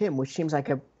change him, which seems like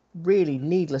a really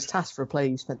needless task for a player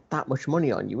you spent that much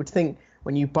money on. You would think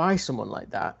when you buy someone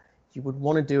like that, you would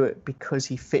want to do it because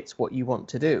he fits what you want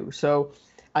to do. So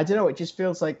I don't know, it just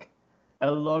feels like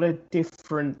a lot of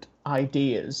different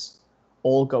ideas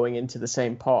all going into the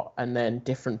same pot and then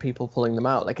different people pulling them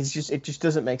out. Like, it just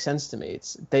doesn't make sense to me.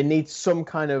 They need some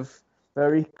kind of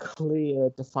very clear,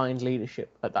 defined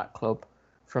leadership at that club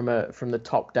from the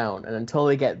top down. And until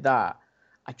they get that,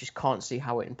 I just can't see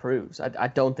how it improves. I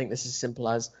don't think this is as simple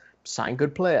as sign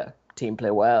good player, team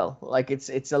play well. Like,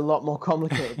 it's a lot more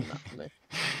complicated than that for me.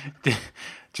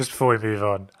 Just before we move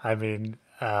on, I mean,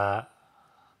 I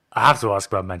have to ask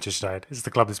about Manchester United. It's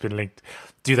the club that's been linked.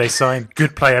 Do they sign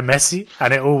good player Messi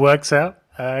and it all works out?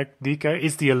 Nico,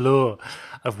 is the allure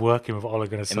of working with Ole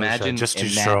Gunnar Solskjaer just too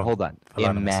strong? Hold on.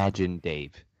 Imagine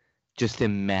Dave. Just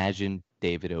imagine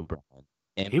David O'Brien.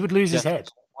 He would lose his head.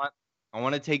 I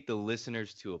want to take the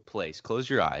listeners to a place. Close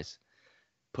your eyes.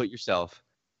 Put yourself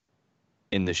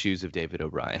in the shoes of David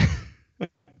O'Brien.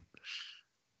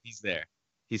 He's there.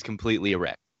 He's completely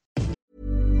erect.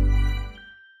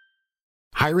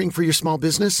 Hiring for your small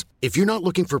business? If you're not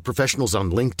looking for professionals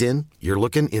on LinkedIn, you're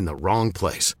looking in the wrong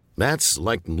place. That's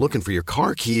like looking for your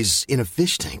car keys in a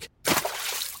fish tank.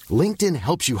 LinkedIn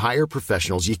helps you hire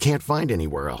professionals you can't find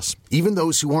anywhere else, even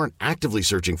those who aren't actively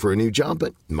searching for a new job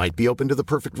but might be open to the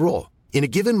perfect role. In a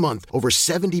given month, over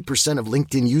 70% of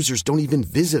LinkedIn users don't even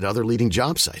visit other leading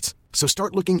job sites. So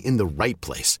start looking in the right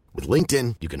place. With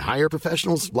LinkedIn, you can hire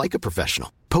professionals like a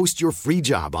professional. Post your free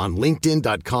job on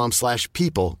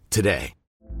linkedin.com/people today.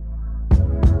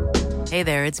 Hey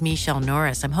there, it's Michelle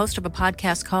Norris. I'm host of a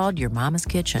podcast called Your Mama's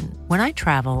Kitchen. When I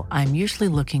travel, I'm usually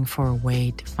looking for a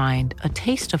way to find a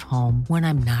taste of home when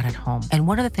I'm not at home. And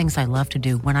one of the things I love to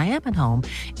do when I am at home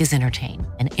is entertain.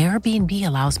 And Airbnb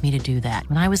allows me to do that.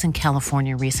 When I was in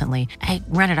California recently, I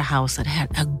rented a house that had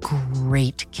a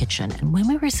great kitchen. And when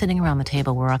we were sitting around the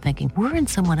table, we're all thinking, we're in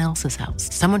someone else's house.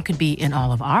 Someone could be in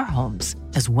all of our homes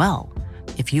as well.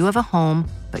 If you have a home,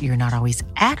 but you're not always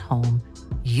at home,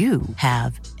 you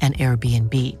have an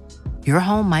Airbnb. Your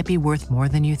home might be worth more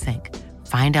than you think.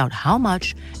 Find out how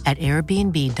much at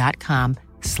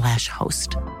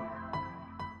airbnb.com/host.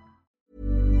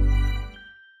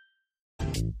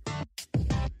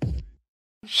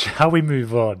 Shall we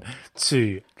move on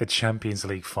to the Champions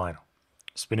League final?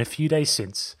 It's been a few days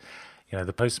since,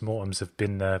 the post-mortems have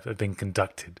been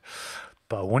conducted,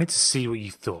 but I wanted to see what you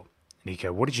thought.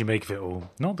 Nico, what did you make of it all?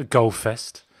 Not the goal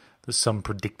fest that some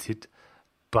predicted,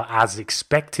 but as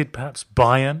expected, perhaps.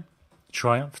 Bayern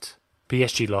triumphed,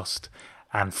 PSG lost,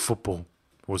 and football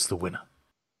was the winner.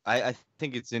 I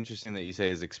think it's interesting that you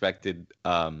say as expected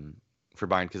for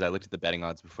Bayern, because I looked at the betting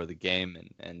odds before the game,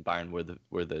 and Bayern were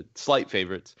the slight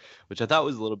favorites, which I thought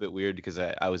was a little bit weird because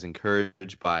I was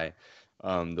encouraged by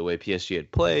the way PSG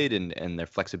had played and their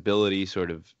flexibility. Sort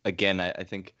of, again, I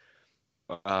think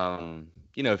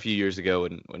a few years ago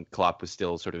when Klopp was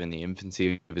still sort of in the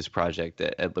infancy of his project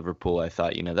at Liverpool, I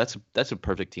thought, that's a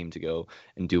perfect team to go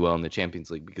and do well in the Champions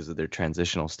League because of their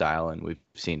transitional style. And we've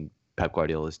seen Pep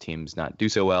Guardiola's teams not do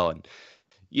so well. And,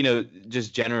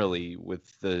 just generally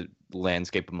with the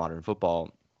landscape of modern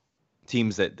football,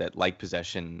 teams that like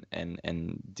possession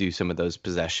and do some of those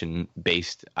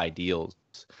possession-based ideals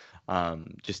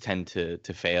just tend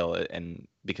to fail. And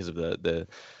because of the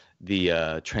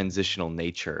transitional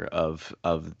nature of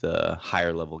the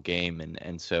higher level game,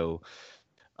 and so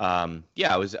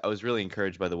yeah, I was really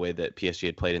encouraged by the way that PSG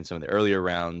had played in some of the earlier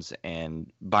rounds,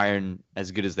 and Bayern,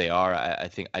 as good as they are, I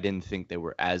didn't think they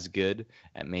were as good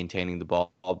at maintaining the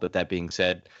ball. But that being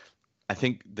said, I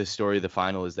think the story of the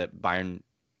final is that Bayern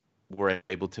were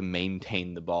able to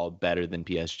maintain the ball better than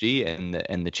PSG,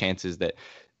 and the chances that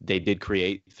they did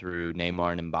create through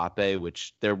Neymar and Mbappe,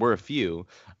 which there were a few,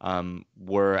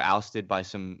 were ousted by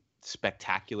some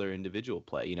spectacular individual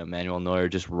play. You know, Manuel Neuer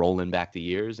just rolling back the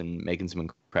years and making some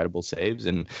incredible saves,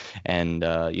 and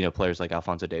you know, players like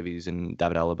Alphonso Davies and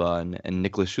David Alaba and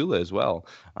Nicolas Schüle as well,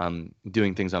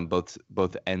 doing things on both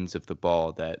ends of the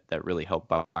ball that really helped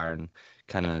Bayern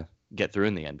kind of get through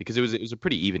in the end, because it was a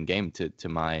pretty even game to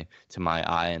my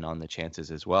eye and on the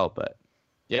chances as well. But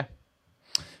yeah.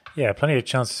 Yeah, plenty of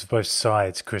chances for both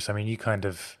sides, Chris. I mean, you kind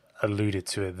of alluded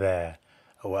to it there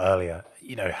or earlier.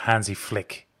 You know, Hansi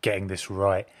Flick getting this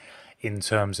right in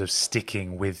terms of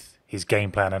sticking with his game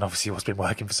plan, and obviously what's been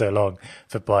working for so long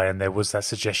for Bayern. There was that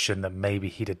suggestion that maybe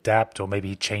he'd adapt or maybe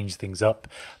he'd change things up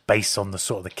based on the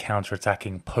sort of the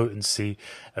counter-attacking potency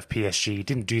of PSG. He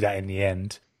didn't do that in the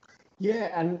end. Yeah,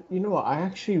 and you know what? I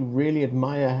actually really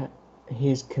admire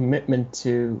his commitment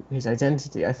to his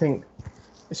identity. I think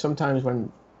sometimes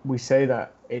when we say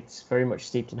that, it's very much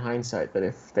steeped in hindsight, that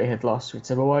if they had lost, we'd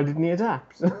say, well, why didn't he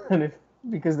adapt? And if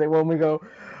because they won, we go,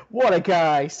 what a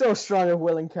guy, so strong of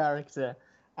will and character.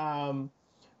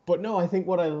 But no, I think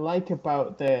what I like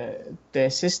about their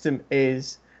system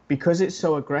is because it's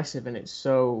so aggressive and it's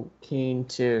so keen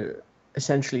to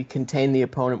essentially contain the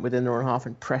opponent within their own half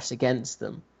and press against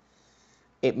them,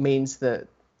 it means that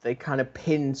they kind of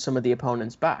pin some of the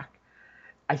opponents back.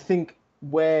 I think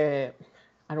where,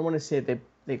 I don't want to say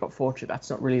they got fortunate, that's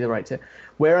not really the right term.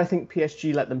 Where I think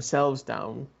PSG let themselves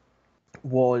down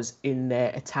was in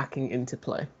their attacking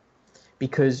interplay.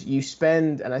 Because you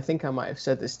spend, and I think I might have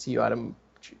said this to you, Adam,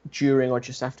 during or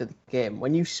just after the game,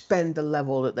 when you spend the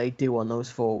level that they do on those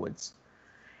forwards,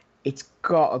 it's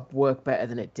got to work better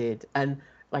than it did. And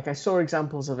like I saw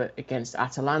examples of it against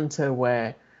Atalanta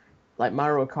where like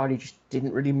Mauro Icardi just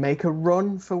didn't really make a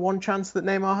run for one chance that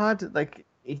Neymar had. Like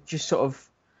it just sort of,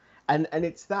 and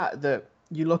it's that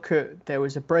you look at, there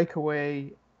was a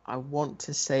breakaway, I want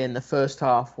to say in the first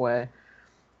half, where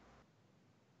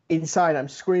inside I'm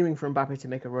screaming for Mbappe to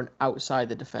make a run outside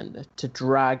the defender, to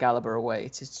drag Alaba away,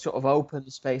 to sort of open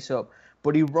the space up,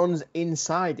 but he runs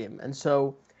inside him, and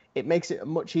so it makes it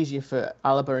much easier for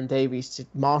Alaba and Davies to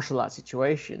marshal that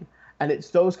situation. And it's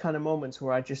those kind of moments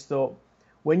where I just thought,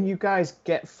 when you guys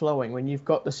get flowing, when you've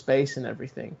got the space and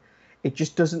everything, it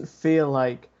just doesn't feel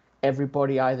like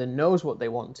everybody either knows what they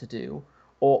want to do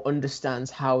or understands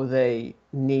how they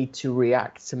need to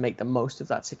react to make the most of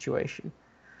that situation.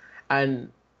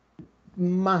 And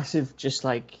massive, just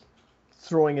like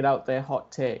throwing it out there,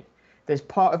 hot take. There's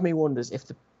part of me wonders if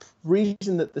the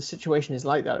reason that the situation is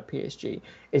like that at PSG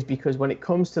is because when it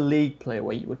comes to league play,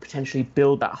 where you would potentially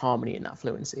build that harmony and that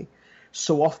fluency,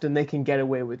 so often they can get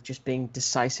away with just being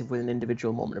decisive with an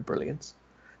individual moment of brilliance.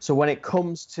 So when it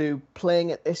comes to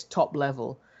playing at this top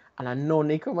level, and I know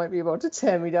Nico might be about to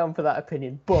tear me down for that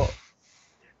opinion, but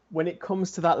when it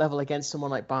comes to that level against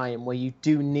someone like Bayern, where you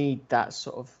do need that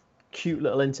sort of cute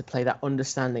little interplay, that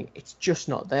understanding, it's just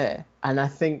not there. And I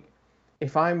think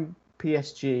if I'm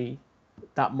PSG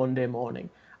that Monday morning,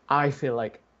 I feel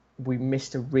like we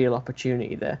missed a real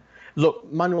opportunity there.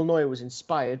 Look, Manuel Neuer was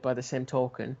inspired by the same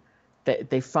token.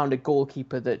 They found a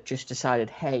goalkeeper that just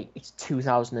decided, hey, it's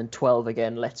 2012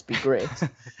 again, let's be great.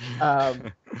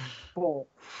 But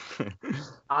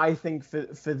I think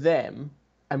for them,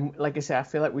 and like I say, I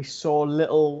feel like we saw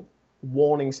little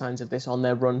warning signs of this on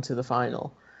their run to the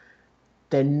final.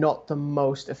 They're not the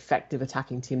most effective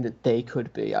attacking team that they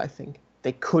could be, I think.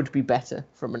 They could be better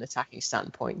from an attacking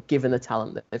standpoint, given the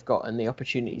talent that they've got and the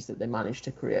opportunities that they managed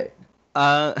to create.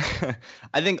 I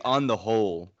think on the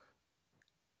whole,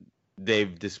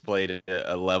 they've displayed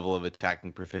a level of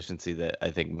attacking proficiency that I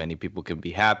think many people can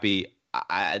be happy.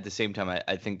 At the same time,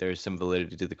 I think there's some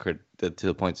validity to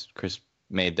the points Chris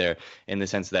made there, in the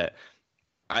sense that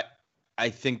I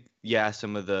think, yeah,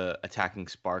 some of the attacking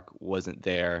spark wasn't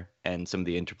there and some of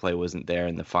the interplay wasn't there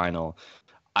in the final.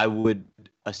 I would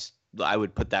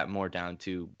put that more down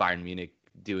to Bayern Munich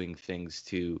doing things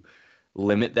to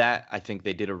limit that. I think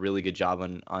they did a really good job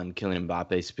on Kylian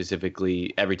Mbappe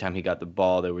specifically. Every time he got the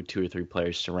ball, there were 2 or 3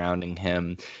 players surrounding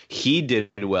him. He did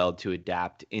well to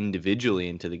adapt individually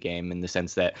into the game, in the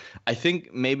sense that I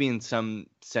think maybe in some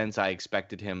sense I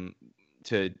expected him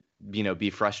to, be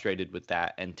frustrated with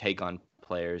that and take on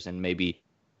players and maybe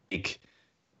take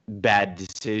bad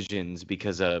decisions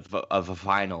because of a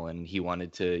final, and he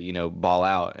wanted to, ball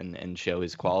out and show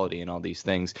his quality and all these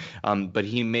things. But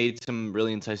he made some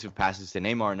really incisive passes to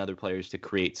Neymar and other players to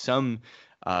create some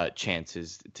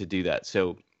chances to do that.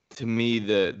 So to me,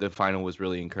 the final was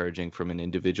really encouraging from an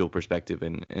individual perspective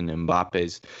in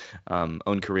Mbappe's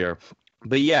own career.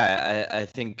 But yeah, I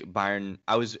think Bayern,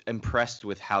 I was impressed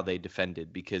with how they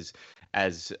defended because,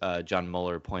 as John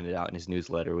Muller pointed out in his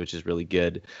newsletter, which is really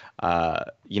good,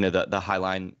 the high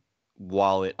line,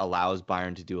 while it allows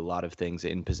Bayern to do a lot of things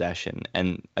in possession,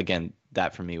 and again,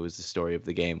 that for me was the story of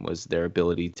the game, was their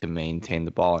ability to maintain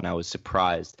the ball. And I was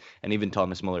surprised. And even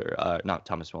Thomas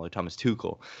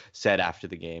Tuchel said after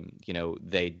the game,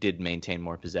 they did maintain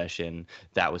more possession.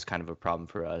 That was kind of a problem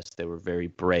for us. They were very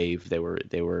brave. They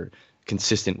were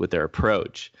consistent with their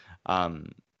approach.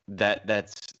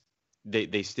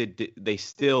 They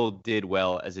still did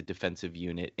well as a defensive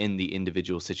unit in the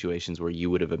individual situations where you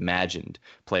would have imagined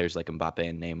players like Mbappe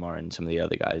and Neymar and some of the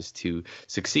other guys to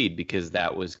succeed, because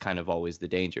that was kind of always the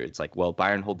danger. It's like, well,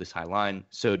 Bayern hold this high line,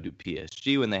 so do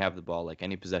PSG when they have the ball, like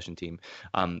any possession team,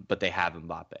 but they have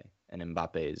Mbappe. And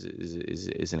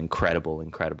Mbappe is an incredible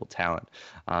talent.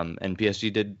 And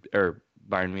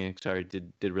Bayern Munich,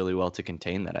 did really well to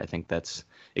contain that. I think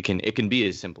it can be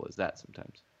as simple as that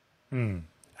sometimes.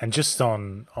 And just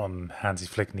on Hansi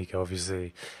Flick, Nico,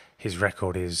 obviously his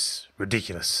record is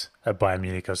ridiculous at Bayern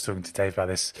Munich. I was talking to Dave about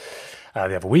this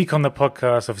the other week on the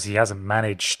podcast. Obviously, he hasn't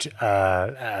managed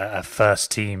a first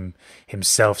team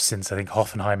himself since, I think,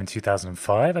 Hoffenheim in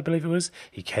 2005, I believe it was.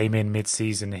 He came in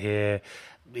mid-season here.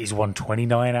 He's won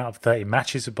 29 out of 30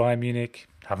 matches at Bayern Munich.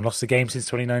 Haven't lost a game since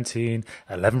 2019,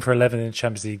 11 for 11 in the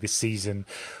Champions League this season.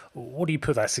 What do you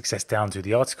put that success down to?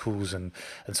 The articles and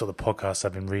sort of the podcasts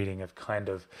I've been reading have kind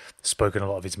of spoken a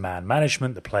lot of his man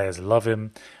management. The players love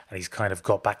him, and he's kind of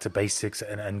got back to basics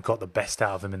and got the best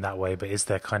out of them in that way. But is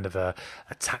there kind of a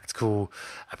tactical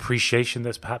appreciation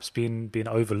that's perhaps been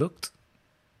overlooked?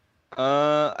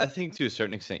 I think to a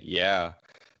certain extent, yeah.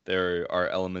 There are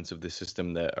elements of the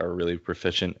system that are really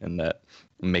proficient and that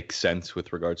make sense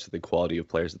with regards to the quality of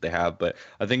players that they have. But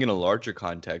I think in a larger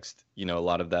context, a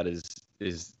lot of that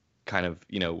is kind of,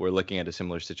 we're looking at a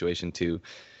similar situation to,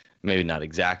 maybe not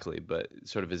exactly, but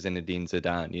sort of as Zinedine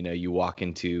Zidane. You walk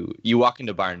into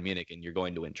Bayern Munich and you're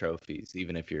going to win trophies,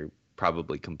 even if you're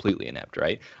probably completely inept,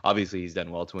 right? Obviously, he's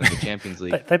done well to win the Champions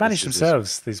League. They manage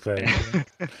themselves, these players.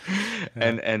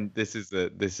 And this is an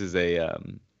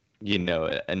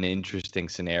interesting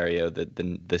scenario that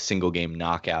the single game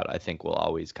knockout, I think, will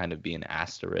always kind of be an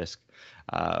asterisk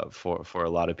for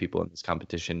a lot of people in this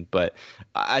competition. But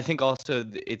I think also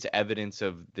it's evidence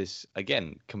of this,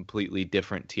 again, completely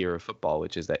different tier of football,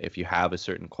 which is that if you have a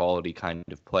certain quality kind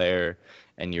of player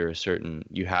and you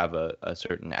have a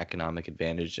certain economic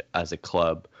advantage as a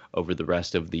club over the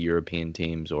rest of the European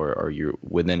teams, or you're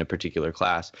within a particular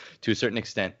class to a certain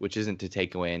extent, which isn't to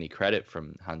take away any credit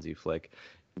from Hansi Flick,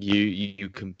 you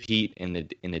compete in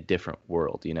a different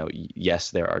world.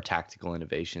 Yes, there are tactical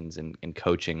innovations and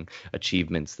coaching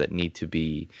achievements that need to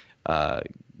be,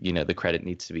 the credit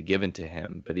needs to be given to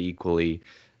him. But equally,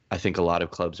 I think a lot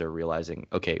of clubs are realizing,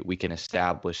 okay, we can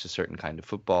establish a certain kind of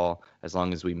football as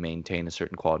long as we maintain a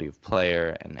certain quality of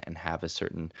player and have a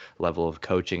certain level of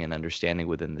coaching and understanding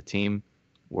within the team.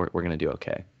 We're going to do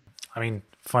okay. I mean,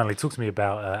 finally, talk to me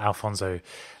about Alphonso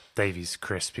Davies,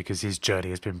 Chris, because his journey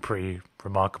has been pretty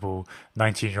remarkable.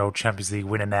 19-year-old Champions League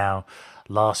winner now.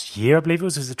 Last year, I believe it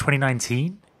was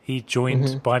 2019, he joined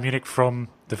Bayern Munich from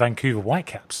the Vancouver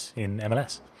Whitecaps in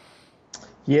MLS.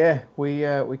 Yeah, we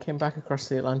came back across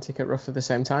the Atlantic at roughly the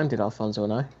same time, did Alfonso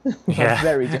and I. Yeah.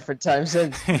 Very different times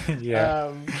since.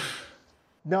 Yeah.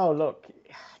 No, look,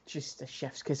 just a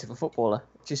chef's kiss of a footballer.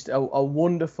 Just a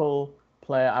wonderful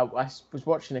player. I was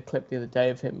watching a clip the other day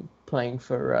of him playing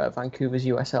for Vancouver's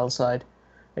USL side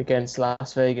against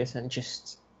Las Vegas, and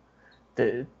just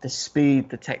the speed,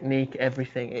 the technique,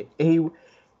 everything.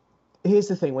 Here's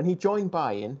the thing: when he joined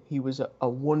Bayern, he was a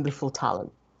wonderful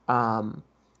talent, and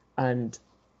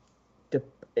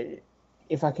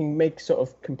if I can make sort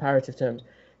of comparative terms,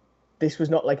 this was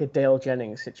not like a Dale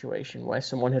Jennings situation where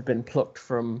someone had been plucked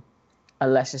from a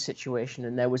lesser situation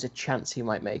and there was a chance he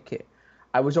might make it.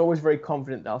 I was always very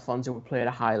confident that Alfonso would play at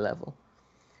a high level.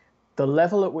 The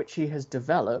level at which he has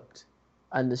developed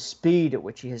and the speed at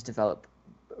which he has developed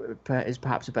is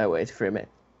perhaps a better way to frame it,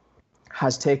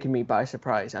 has taken me by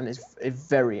surprise and is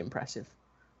very impressive.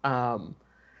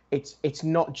 It's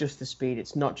not just the speed,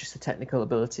 it's not just the technical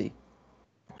ability.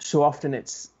 So often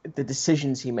it's the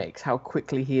decisions he makes, how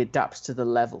quickly he adapts to the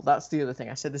level. That's the other thing.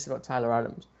 I said this about Tyler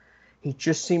Adams. He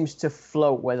just seems to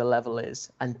float where the level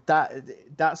is, and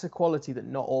that's a quality that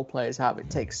not all players have. It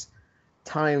takes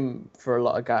time for a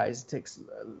lot of guys. It takes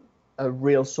a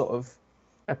real sort of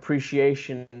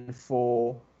appreciation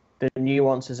for the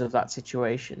nuances of that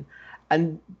situation.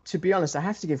 And to be honest, I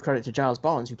have to give credit to Giles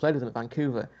Barnes, who played with him at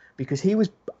Vancouver, because he was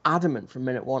adamant from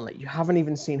minute one. Like, you haven't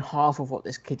even seen half of what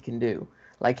this kid can do.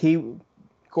 Like,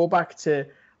 go back to,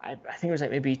 I think it was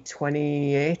like maybe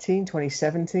 2018,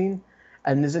 2017.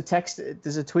 And there's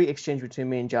a tweet exchange between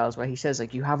me and Giles where he says,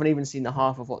 like, you haven't even seen the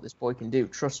half of what this boy can do.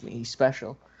 Trust me, he's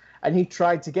special. And he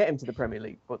tried to get him to the Premier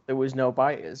League, but there was no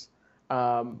biters,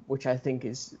 which I think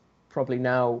is probably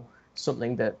now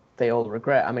something that they all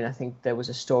regret. I mean, I think there was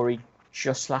a story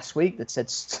just last week that said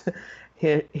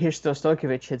Hristo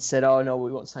Stojkovic had said, "Oh no, we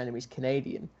won't sign him. He's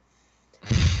Canadian."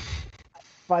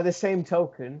 By the same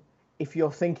token, if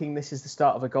you're thinking this is the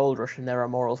start of a gold rush and there are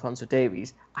more Alphonso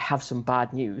Davies, I have some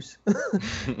bad news.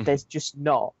 There's just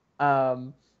not.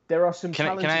 There are some.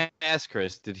 Can I ask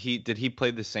Chris? Did he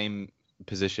play the same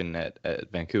position at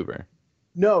Vancouver?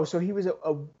 No, so he was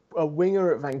a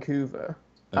winger at Vancouver,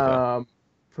 Okay.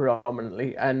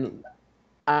 Predominantly, and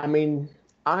I mean,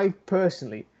 I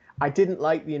didn't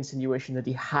like the insinuation that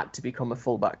he had to become a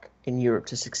fullback in Europe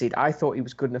to succeed. I thought he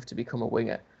was good enough to become a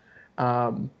winger.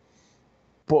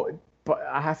 But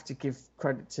I have to give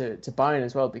credit to Bayern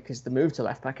as well, because the move to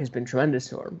left back has been tremendous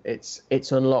for him.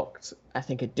 It's unlocked, I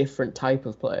think, a different type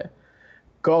of player.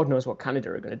 God knows what Canada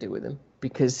are going to do with him,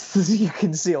 because you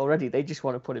can see already they just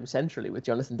want to put him centrally with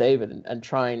Jonathan David and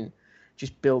try and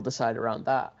just build the side around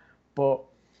that. But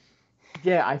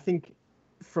yeah, I think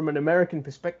from an American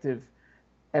perspective,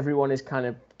 everyone is kind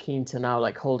of keen to now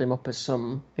like hold him up as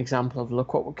some example of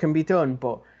look what can be done.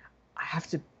 But I have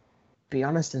to be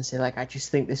honest and say, like, I just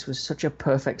think this was such a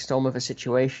perfect storm of a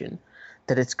situation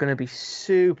that it's going to be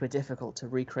super difficult to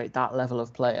recreate that level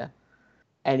of player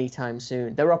anytime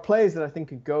soon. There are players that I think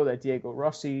could go there. Diego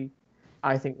Rossi,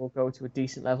 I think, will go to a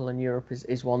decent level in Europe,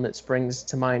 is one that springs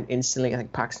to mind instantly. I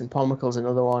think Paxton Pomacle's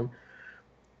another one.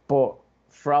 But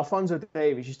for Alphonso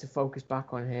Davies, just to focus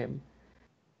back on him,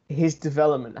 his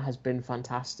development has been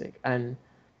fantastic. And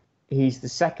he's the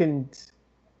second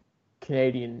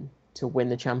Canadian to win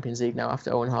the Champions League now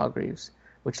after Owen Hargreaves,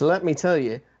 which, let me tell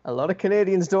you, a lot of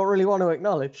Canadians don't really want to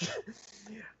acknowledge.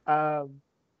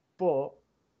 But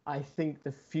I think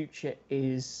the future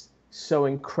is so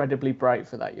incredibly bright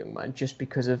for that young man, just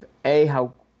because of A,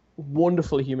 how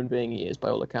wonderful a human being he is by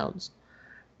all accounts,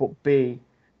 but B,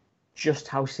 just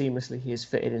how seamlessly he has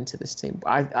fitted into this team.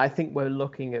 I think we're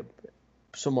looking at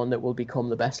someone that will become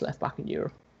the best left back in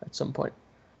Europe at some point.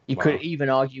 You could even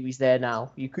argue he's there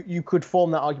now. You could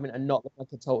form that argument and not look like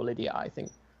a total idiot, I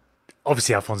think.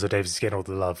 Obviously, Alphonso Davies is getting all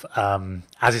the love,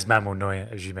 as is Manuel Neuer,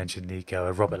 as you mentioned,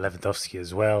 Nico, Robert Lewandowski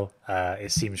as well.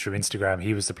 It seems from Instagram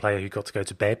he was the player who got to go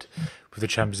to bed with the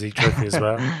Champions League trophy as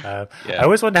well. Yeah. I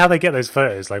always wonder how they get those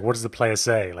photos. Like, what does the player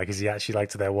say? Like, is he actually like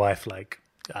to their wife, like,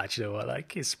 you know what,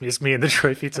 like, it's me and the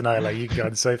trophy tonight, like, you can go on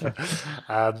the sofa.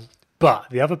 But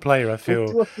the other player, I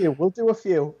feel... We'll do a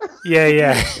few.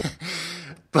 Yeah.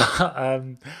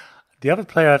 But the other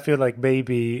player, I feel like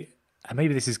maybe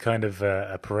this is kind of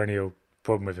a perennial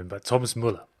problem with him, but Thomas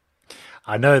Müller.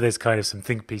 I know there's kind of some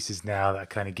think pieces now that are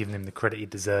kind of giving him the credit he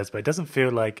deserves, but it doesn't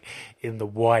feel like, in the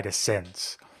wider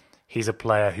sense, he's a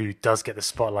player who does get the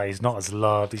spotlight. He's not as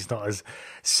loved. He's not as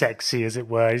sexy, as it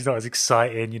were. He's not as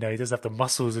exciting. You know, he doesn't have the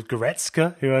muscles of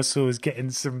Goretzka, who I saw was getting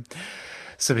some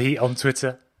heat on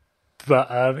Twitter.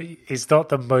 But he's not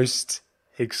the most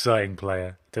exciting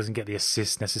player. He doesn't get the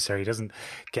assists necessary. He doesn't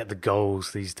get the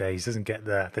goals these days. He doesn't get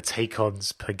the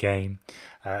take-ons per game,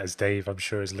 as Dave, I'm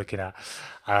sure, is looking at.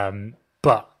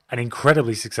 But an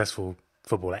incredibly successful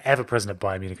footballer, ever present at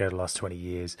Bayern Munich over the last 20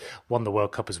 years. Won the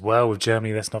World Cup as well with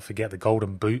Germany. Let's not forget the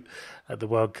Golden Boot at the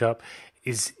World Cup.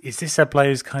 Is this a player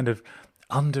who's kind of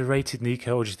underrated,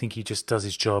 Nico, or do you think he just does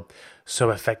his job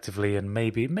so effectively and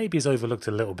maybe is overlooked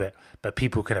a little bit, but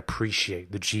people can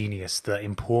appreciate the genius, the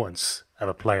importance of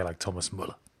a player like Thomas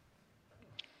Müller?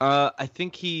 I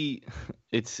think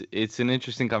it's an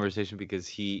interesting conversation because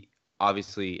he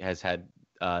obviously has had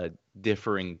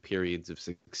differing periods of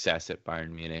success at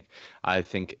Bayern Munich. I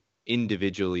think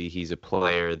individually he's a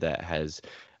player that has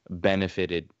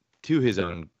benefited, to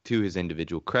his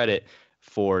individual credit,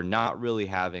 for not really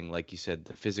having, like you said,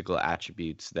 the physical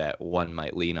attributes that one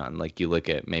might lean on. Like you look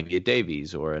at maybe a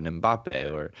Davies or an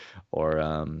Mbappe or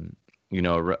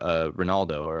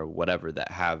Ronaldo or whatever,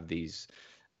 that have these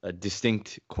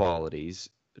distinct qualities,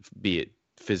 be it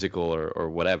physical or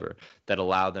whatever, that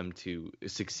allow them to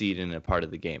succeed in a part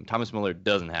of the game. Thomas Müller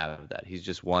doesn't have that. He's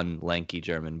just one lanky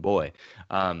German boy.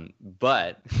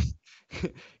 But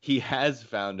he has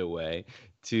found a way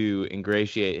to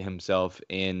ingratiate himself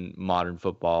in modern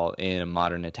football, in a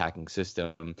modern attacking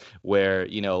system, where,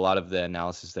 a lot of the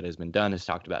analysis that has been done has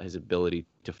talked about his ability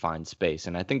to find space.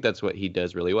 And I think that's what he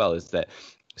does really well, is that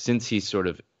since he's sort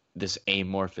of this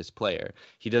amorphous player,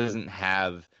 he doesn't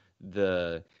have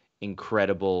the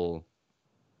incredible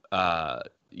pass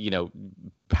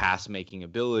making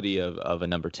ability of a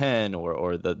number 10,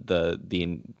 or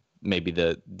the maybe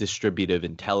the distributive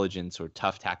intelligence or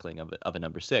tough tackling of a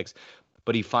number 6,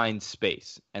 but he finds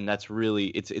space. And that's really,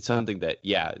 it's something that,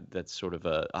 that's sort of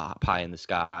a pie in the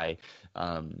sky,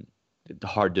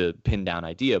 hard to pin down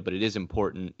idea, but it is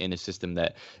important in a system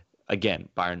that, again,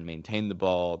 Bayern maintain the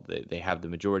ball. They have the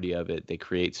majority of it. They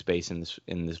create space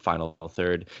in this final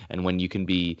third. And when you can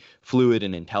be fluid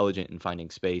and intelligent in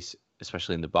finding space,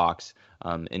 especially in the box,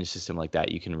 in a system like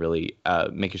that, you can really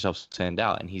make yourself stand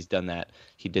out. And he's done that.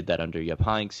 He did that under Jupp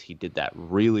Heynckes. He did that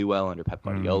really well under Pep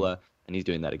Guardiola, and he's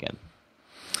doing that again.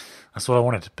 That's what I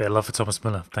wanted. A bit of love for Thomas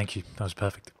Müller. Thank you. That was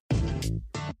perfect.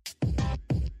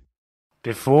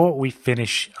 Before we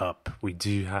finish up, we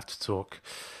do have to talk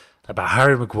about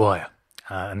Harry Maguire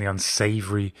and the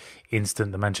unsavoury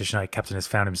incident the Manchester United captain has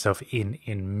found himself in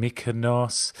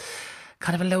Mykonos.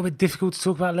 Kind of a little bit difficult to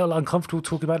talk about, a little uncomfortable to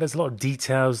talk about. There's a lot of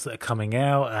details that are coming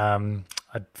out.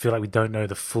 I feel like we don't know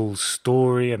the full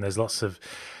story, and there's lots of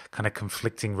kind of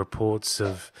conflicting reports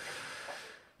of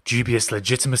dubious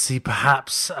legitimacy,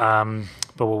 perhaps.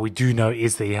 But what we do know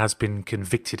is that he has been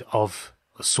convicted of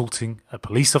assaulting a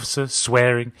police officer,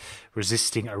 swearing,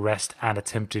 resisting arrest, and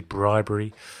attempted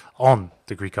bribery on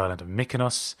the Greek island of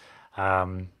Mykonos.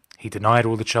 He denied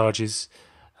all the charges,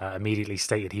 immediately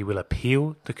stated he will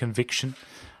appeal the conviction,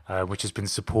 which has been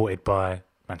supported by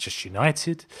Manchester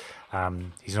United.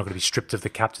 He's not going to be stripped of the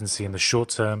captaincy in the short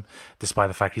term, despite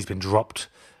the fact he's been dropped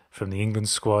from the England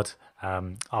squad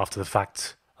after the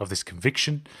fact of this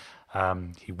conviction.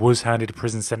 He was handed a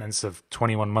prison sentence of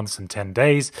 21 months and 10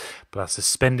 days, but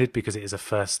suspended because it is a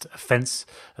first offence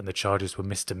and the charges were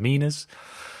misdemeanours.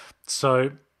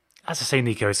 So, as I say,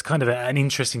 Nico, it's kind of an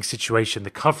interesting situation. The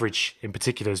coverage in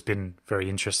particular has been very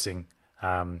interesting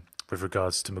with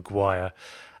regards to Maguire.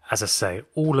 As I say,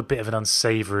 all a bit of an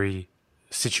unsavoury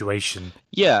situation.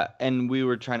 Yeah, and we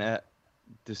were trying to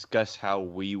discuss how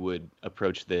we would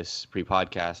approach this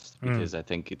pre-podcast, because I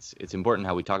think it's important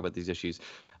how we talk about these issues.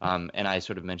 And I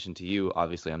sort of mentioned to you,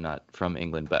 obviously I'm not from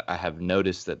England, but I have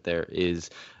noticed that there is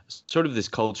sort of this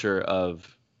culture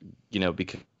of,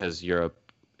 because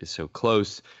Europe is so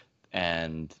close,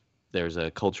 and there's a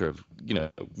culture of,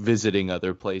 visiting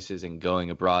other places and going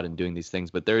abroad and doing these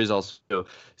things. But there is also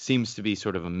seems to be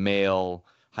sort of a male,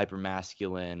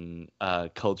 hyper-masculine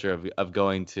culture of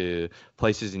going to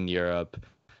places in Europe,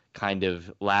 kind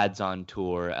of lads on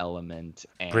tour element,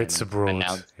 and Brits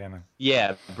abroad.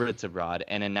 Brits abroad,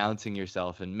 and announcing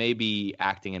yourself and maybe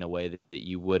acting in a way that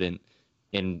you wouldn't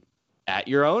at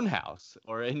your own house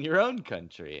or in your own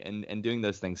country, and doing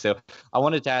those things. So I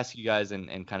wanted to ask you guys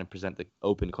and kind of present the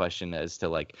open question as to,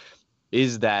 like,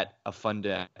 is that a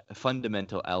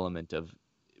fundamental element of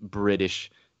British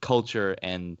culture?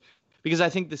 And because I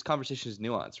think this conversation is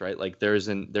nuanced, right? Like there's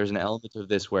an element of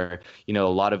this where, a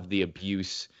lot of the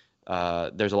abuse,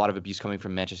 there's a lot of abuse coming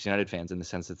from Manchester United fans in the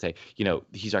sense that say,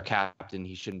 he's our captain,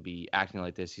 he shouldn't be acting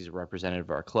like this, he's a representative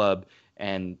of our club.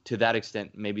 And to that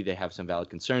extent, maybe they have some valid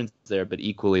concerns there, but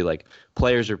equally, like,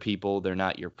 players are people, they're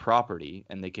not your property,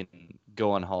 and they can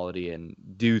go on holiday and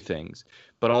do things.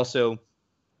 But also,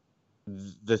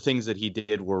 the things that he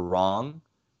did were wrong,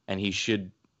 and he should,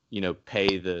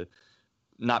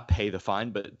 not pay the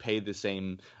fine, but pay the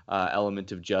same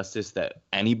element of justice that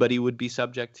anybody would be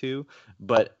subject to.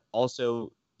 But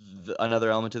also, another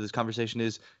element of this conversation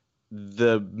is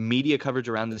the media coverage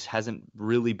around this hasn't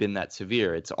really been that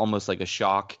severe. It's almost like a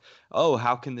shock. Oh,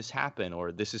 how can this happen?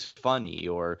 Or this is funny,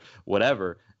 or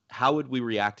whatever. How would we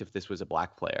react if this was a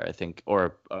black player, I think,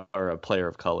 or a player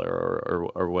of color,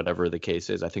 or whatever the case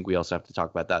is? I think we also have to talk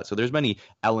about that. So there's many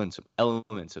elements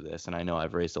of this, and I know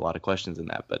I've raised a lot of questions in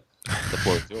that, but the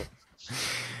floor is yours.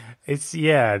 I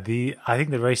think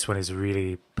the race one is a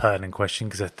really pertinent question,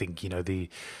 because I think, the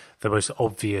most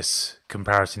obvious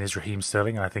comparison is Raheem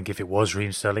Sterling. And I think if it was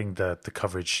Raheem Sterling, the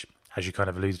coverage, as you kind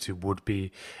of alluded to, would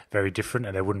be very different,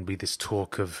 and there wouldn't be this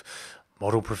talk of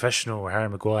model professional or Harry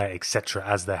Maguire, etc.,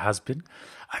 as there has been.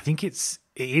 I think it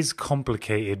is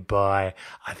complicated by,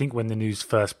 I think when the news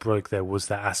first broke, there was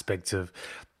that aspect of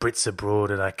Brits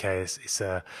abroad, and okay, it's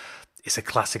a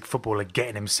classic footballer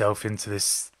getting himself into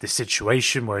this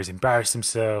situation where he's embarrassed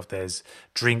himself, there's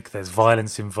drink, there's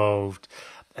violence involved,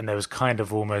 and there was kind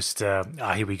of almost,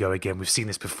 here we go again, we've seen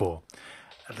this before.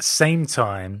 At the same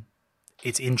time,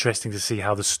 it's interesting to see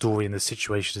how the story and the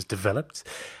situation has developed.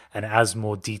 And as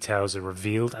more details are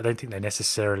revealed, I don't think they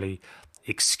necessarily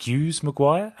excuse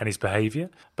Maguire and his behaviour,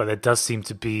 but there does seem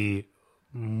to be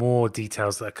more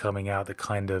details that are coming out that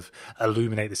kind of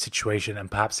illuminate the situation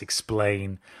and perhaps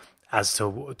explain as to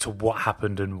what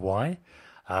happened and why.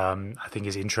 I think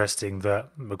it's interesting that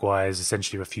Maguire has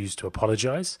essentially refused to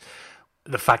apologise.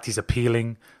 The fact he's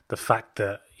appealing, the fact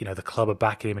that the club are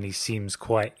backing him and he seems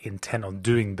quite intent on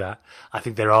doing that, I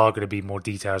think there are going to be more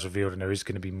details revealed and there is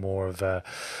going to be more of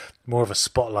a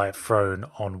spotlight thrown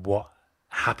on what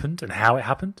happened and how it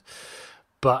happened.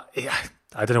 But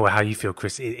I don't know how you feel,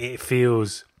 Chris. I feel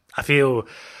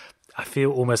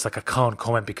almost like I can't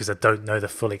comment because I don't know the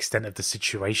full extent of the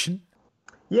situation.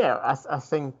 Yeah, I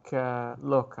think.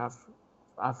 Look,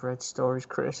 I've read stories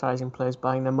criticising players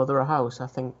buying their mother a house. I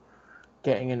think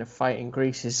getting in a fight in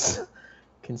Greece is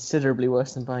considerably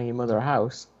worse than buying your mother a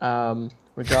house,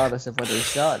 regardless of whether he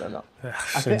started or not.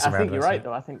 I think you're right,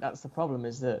 though. I think that's the problem,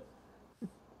 is that,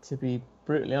 to be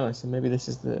brutally honest, and maybe this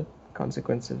is the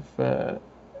consequence of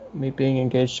me being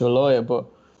engaged to a lawyer, but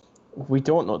we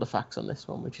don't know the facts on this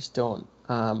one. We just don't.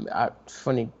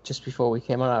 Funny, just before we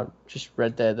came on, I just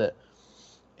read there that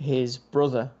his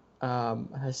brother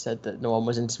has said that no one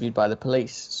was interviewed by the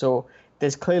police. So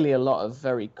there's clearly a lot of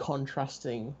very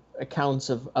contrasting accounts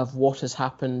of what has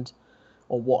happened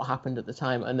or what happened at the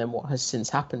time and then what has since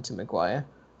happened to Maguire.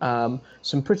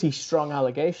 Some pretty strong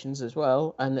allegations as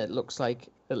well, and it looks like,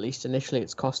 at least initially,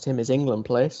 it's cost him his England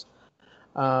place.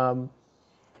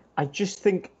 I just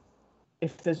think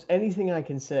if there's anything I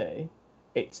can say,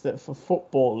 it's that for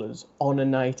footballers on a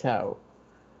night out,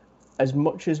 as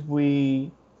much as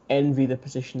we envy the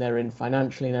position they're in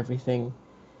financially and everything,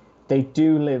 they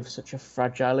do live such a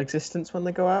fragile existence when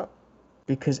they go out,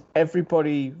 because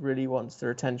everybody really wants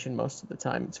their attention most of the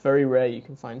time. It's very rare you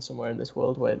can find somewhere in this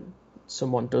world where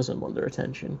someone doesn't want their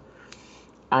attention.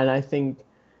 And I think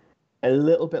a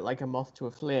little bit like a moth to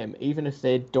a flame, even if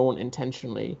they don't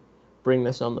intentionally bring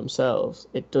this on themselves,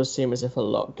 it does seem as if a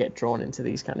lot get drawn into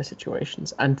these kind of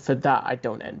situations. And for that, I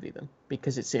don't envy them,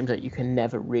 because it seems like you can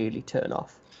never really turn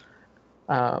off.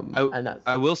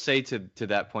 I will say to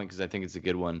that point, because I think it's a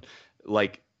good one,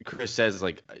 like Chris says,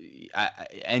 like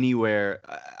anywhere,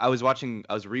 I was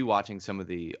rewatching some of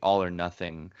the All or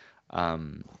Nothing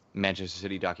Manchester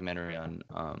City documentary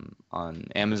on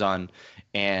Amazon,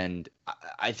 and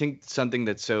I think something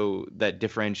that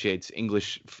differentiates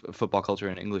English football culture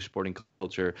and English sporting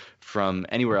culture from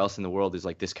anywhere else in the world is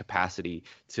like this capacity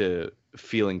to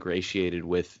feel ingratiated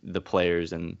with the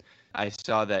players. And I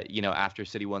saw that, after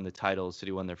City won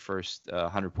their first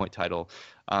 100-point title,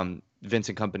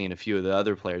 Vincent Kompany and a few of the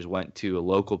other players went to a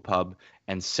local pub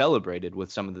and celebrated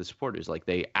with some of the supporters. Like,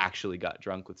 they actually got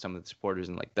drunk with some of the supporters,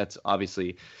 and like that's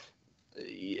obviously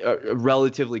a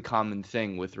relatively common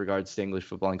thing with regards to English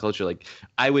football and culture. Like,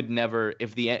 I would never,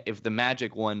 if the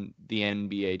Magic won the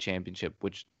NBA championship,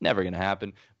 which never going to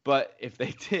happen, but if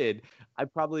they did, I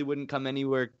probably wouldn't come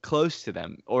anywhere close to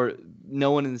them, or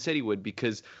no one in the city would,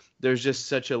 because there's just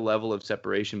such a level of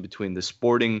separation between the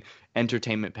sporting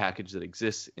entertainment package that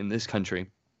exists in this country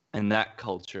and that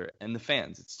culture and the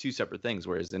fans. It's two separate things,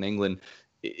 whereas in England,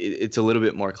 it's a little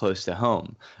bit more close to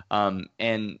home.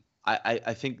 And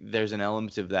I think there's an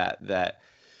element of that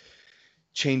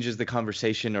changes the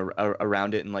conversation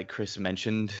around it. And like Chris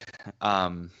mentioned,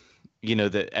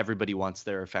 that everybody wants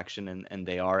their affection and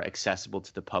they are accessible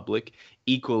to the public.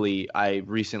 Equally, I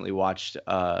recently watched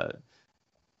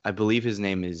I believe his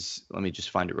name is, let me just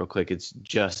find it real quick. It's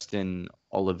Justin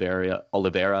Oliveira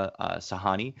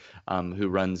Sahani, who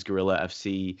runs Gorilla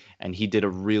FC. And he did a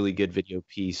really good video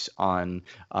piece on,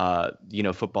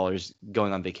 footballers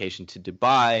going on vacation to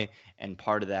Dubai. And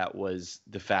part of that was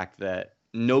the fact that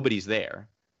nobody's there.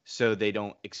 So they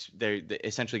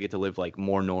essentially get to live like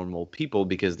more normal people,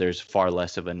 because there's far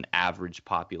less of an average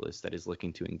populace that is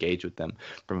looking to engage with them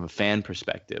from a fan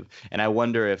perspective. And I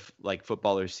wonder if like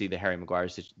footballers see this Harry Maguire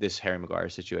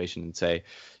situation and say,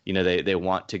 they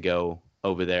want to go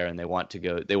over there and they want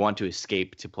to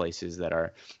escape to places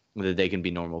that they can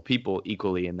be normal people.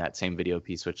 Equally, in that same video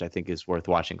piece, which I think is worth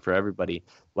watching for everybody,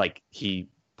 like he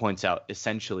points out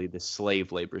essentially the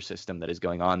slave labor system that is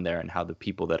going on there, and how the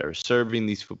people that are serving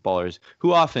these footballers,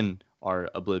 who often are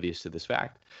oblivious to this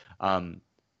fact, they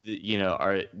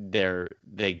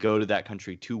go to that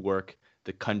country to work.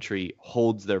 The country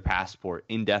holds their passport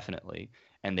indefinitely,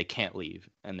 and they can't leave,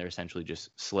 and they're essentially just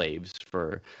slaves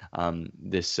for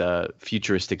this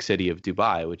futuristic city of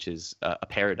Dubai, which is a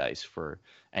paradise for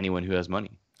anyone who has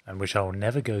money, and which I will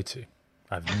never go to.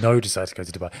 I have no desire to go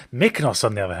to Dubai. Mykonos,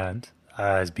 on the other hand,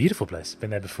 It's a beautiful place.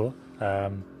 Been there before.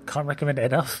 Can't recommend it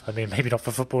enough. I mean, maybe not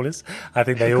for footballers. I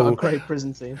think they all got a great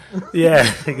prison scene.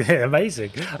 Yeah,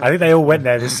 amazing. I think they all went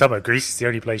there this summer. Greece is the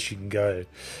only place you can go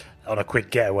on a quick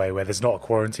getaway where there's not a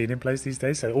quarantine in place these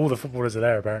days. So all the footballers are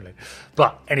there apparently.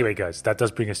 But anyway, guys, that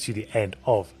does bring us to the end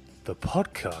of the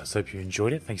podcast. Hope you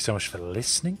enjoyed it. Thank you so much for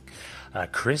listening.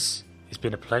 Chris, it's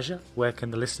been a pleasure. Where can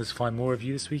the listeners find more of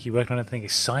you this week? You working on anything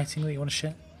exciting that you want to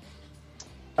share?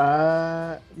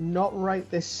 Not right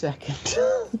this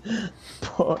second,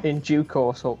 but in due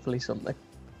course, hopefully something.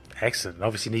 Excellent.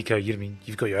 Obviously, Nico,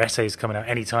 you've got your essays coming out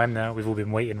any time now. We've all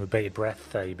been waiting with bated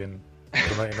breath. You've been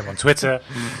promoting them on Twitter.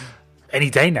 Any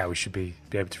day now we should be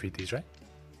able to read these, right?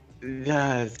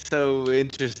 Yeah, it's so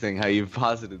interesting how you've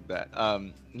posited that.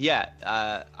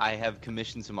 I have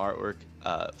commissioned some artwork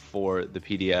for the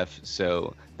PDF,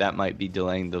 so that might be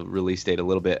delaying the release date a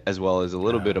little bit, as well as a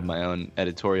little bit of my own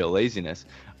editorial laziness.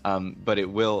 But it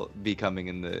will be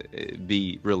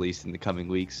be released in the coming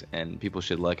weeks, and people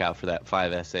should look out for that.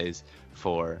 5 essays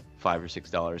for $5 or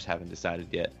 $6. Haven't decided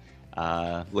yet.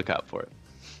 Look out for it.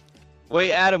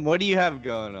 Wait, Adam, what do you have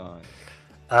going on?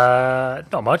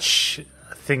 Not much.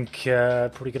 I think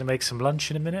probably going to make some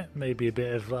lunch in a minute. Maybe a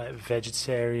bit of like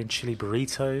vegetarian chili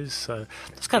burritos. So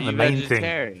that's kind of the main thing.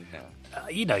 Now?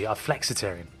 You're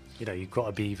flexitarian. You've got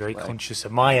to be very conscious.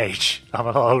 At my age, I'm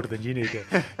a lot older than you, Nico.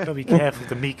 You've got to be careful with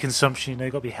the meat consumption.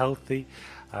 You've got to be healthy.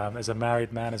 As a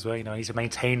married man as well, I need to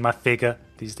maintain my figure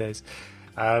these days.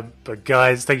 But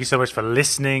guys, thank you so much for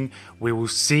listening. We will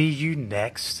see you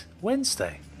next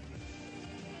Wednesday.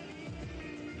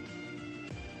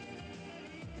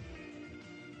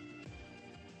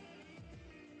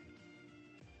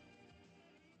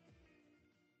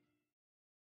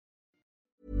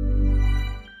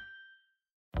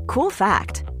 Cool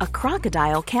fact, a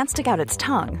crocodile can't stick out its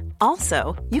tongue.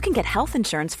 Also, you can get health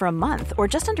insurance for a month or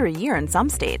just under a year in some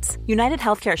states. United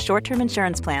Healthcare short-term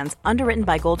insurance plans, underwritten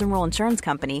by Golden Rule Insurance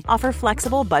Company, offer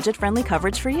flexible, budget-friendly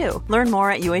coverage for you. Learn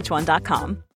more at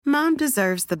uh1.com. Mom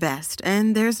deserves the best,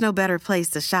 and there's no better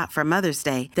place to shop for Mother's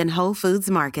Day than Whole Foods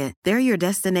Market. They're your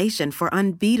destination for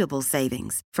unbeatable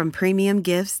savings, from premium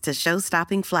gifts to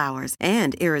show-stopping flowers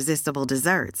and irresistible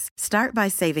desserts. Start by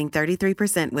saving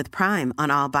 33% with Prime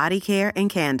on all body care and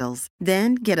candles.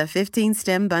 Then get a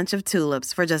 15-stem bunch of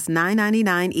tulips for just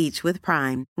 $9.99 each with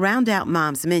Prime. Round out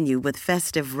Mom's menu with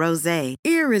festive rosé,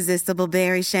 irresistible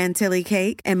berry chantilly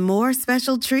cake, and more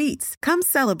special treats. Come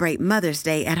celebrate Mother's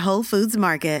Day at Whole Foods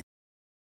Market.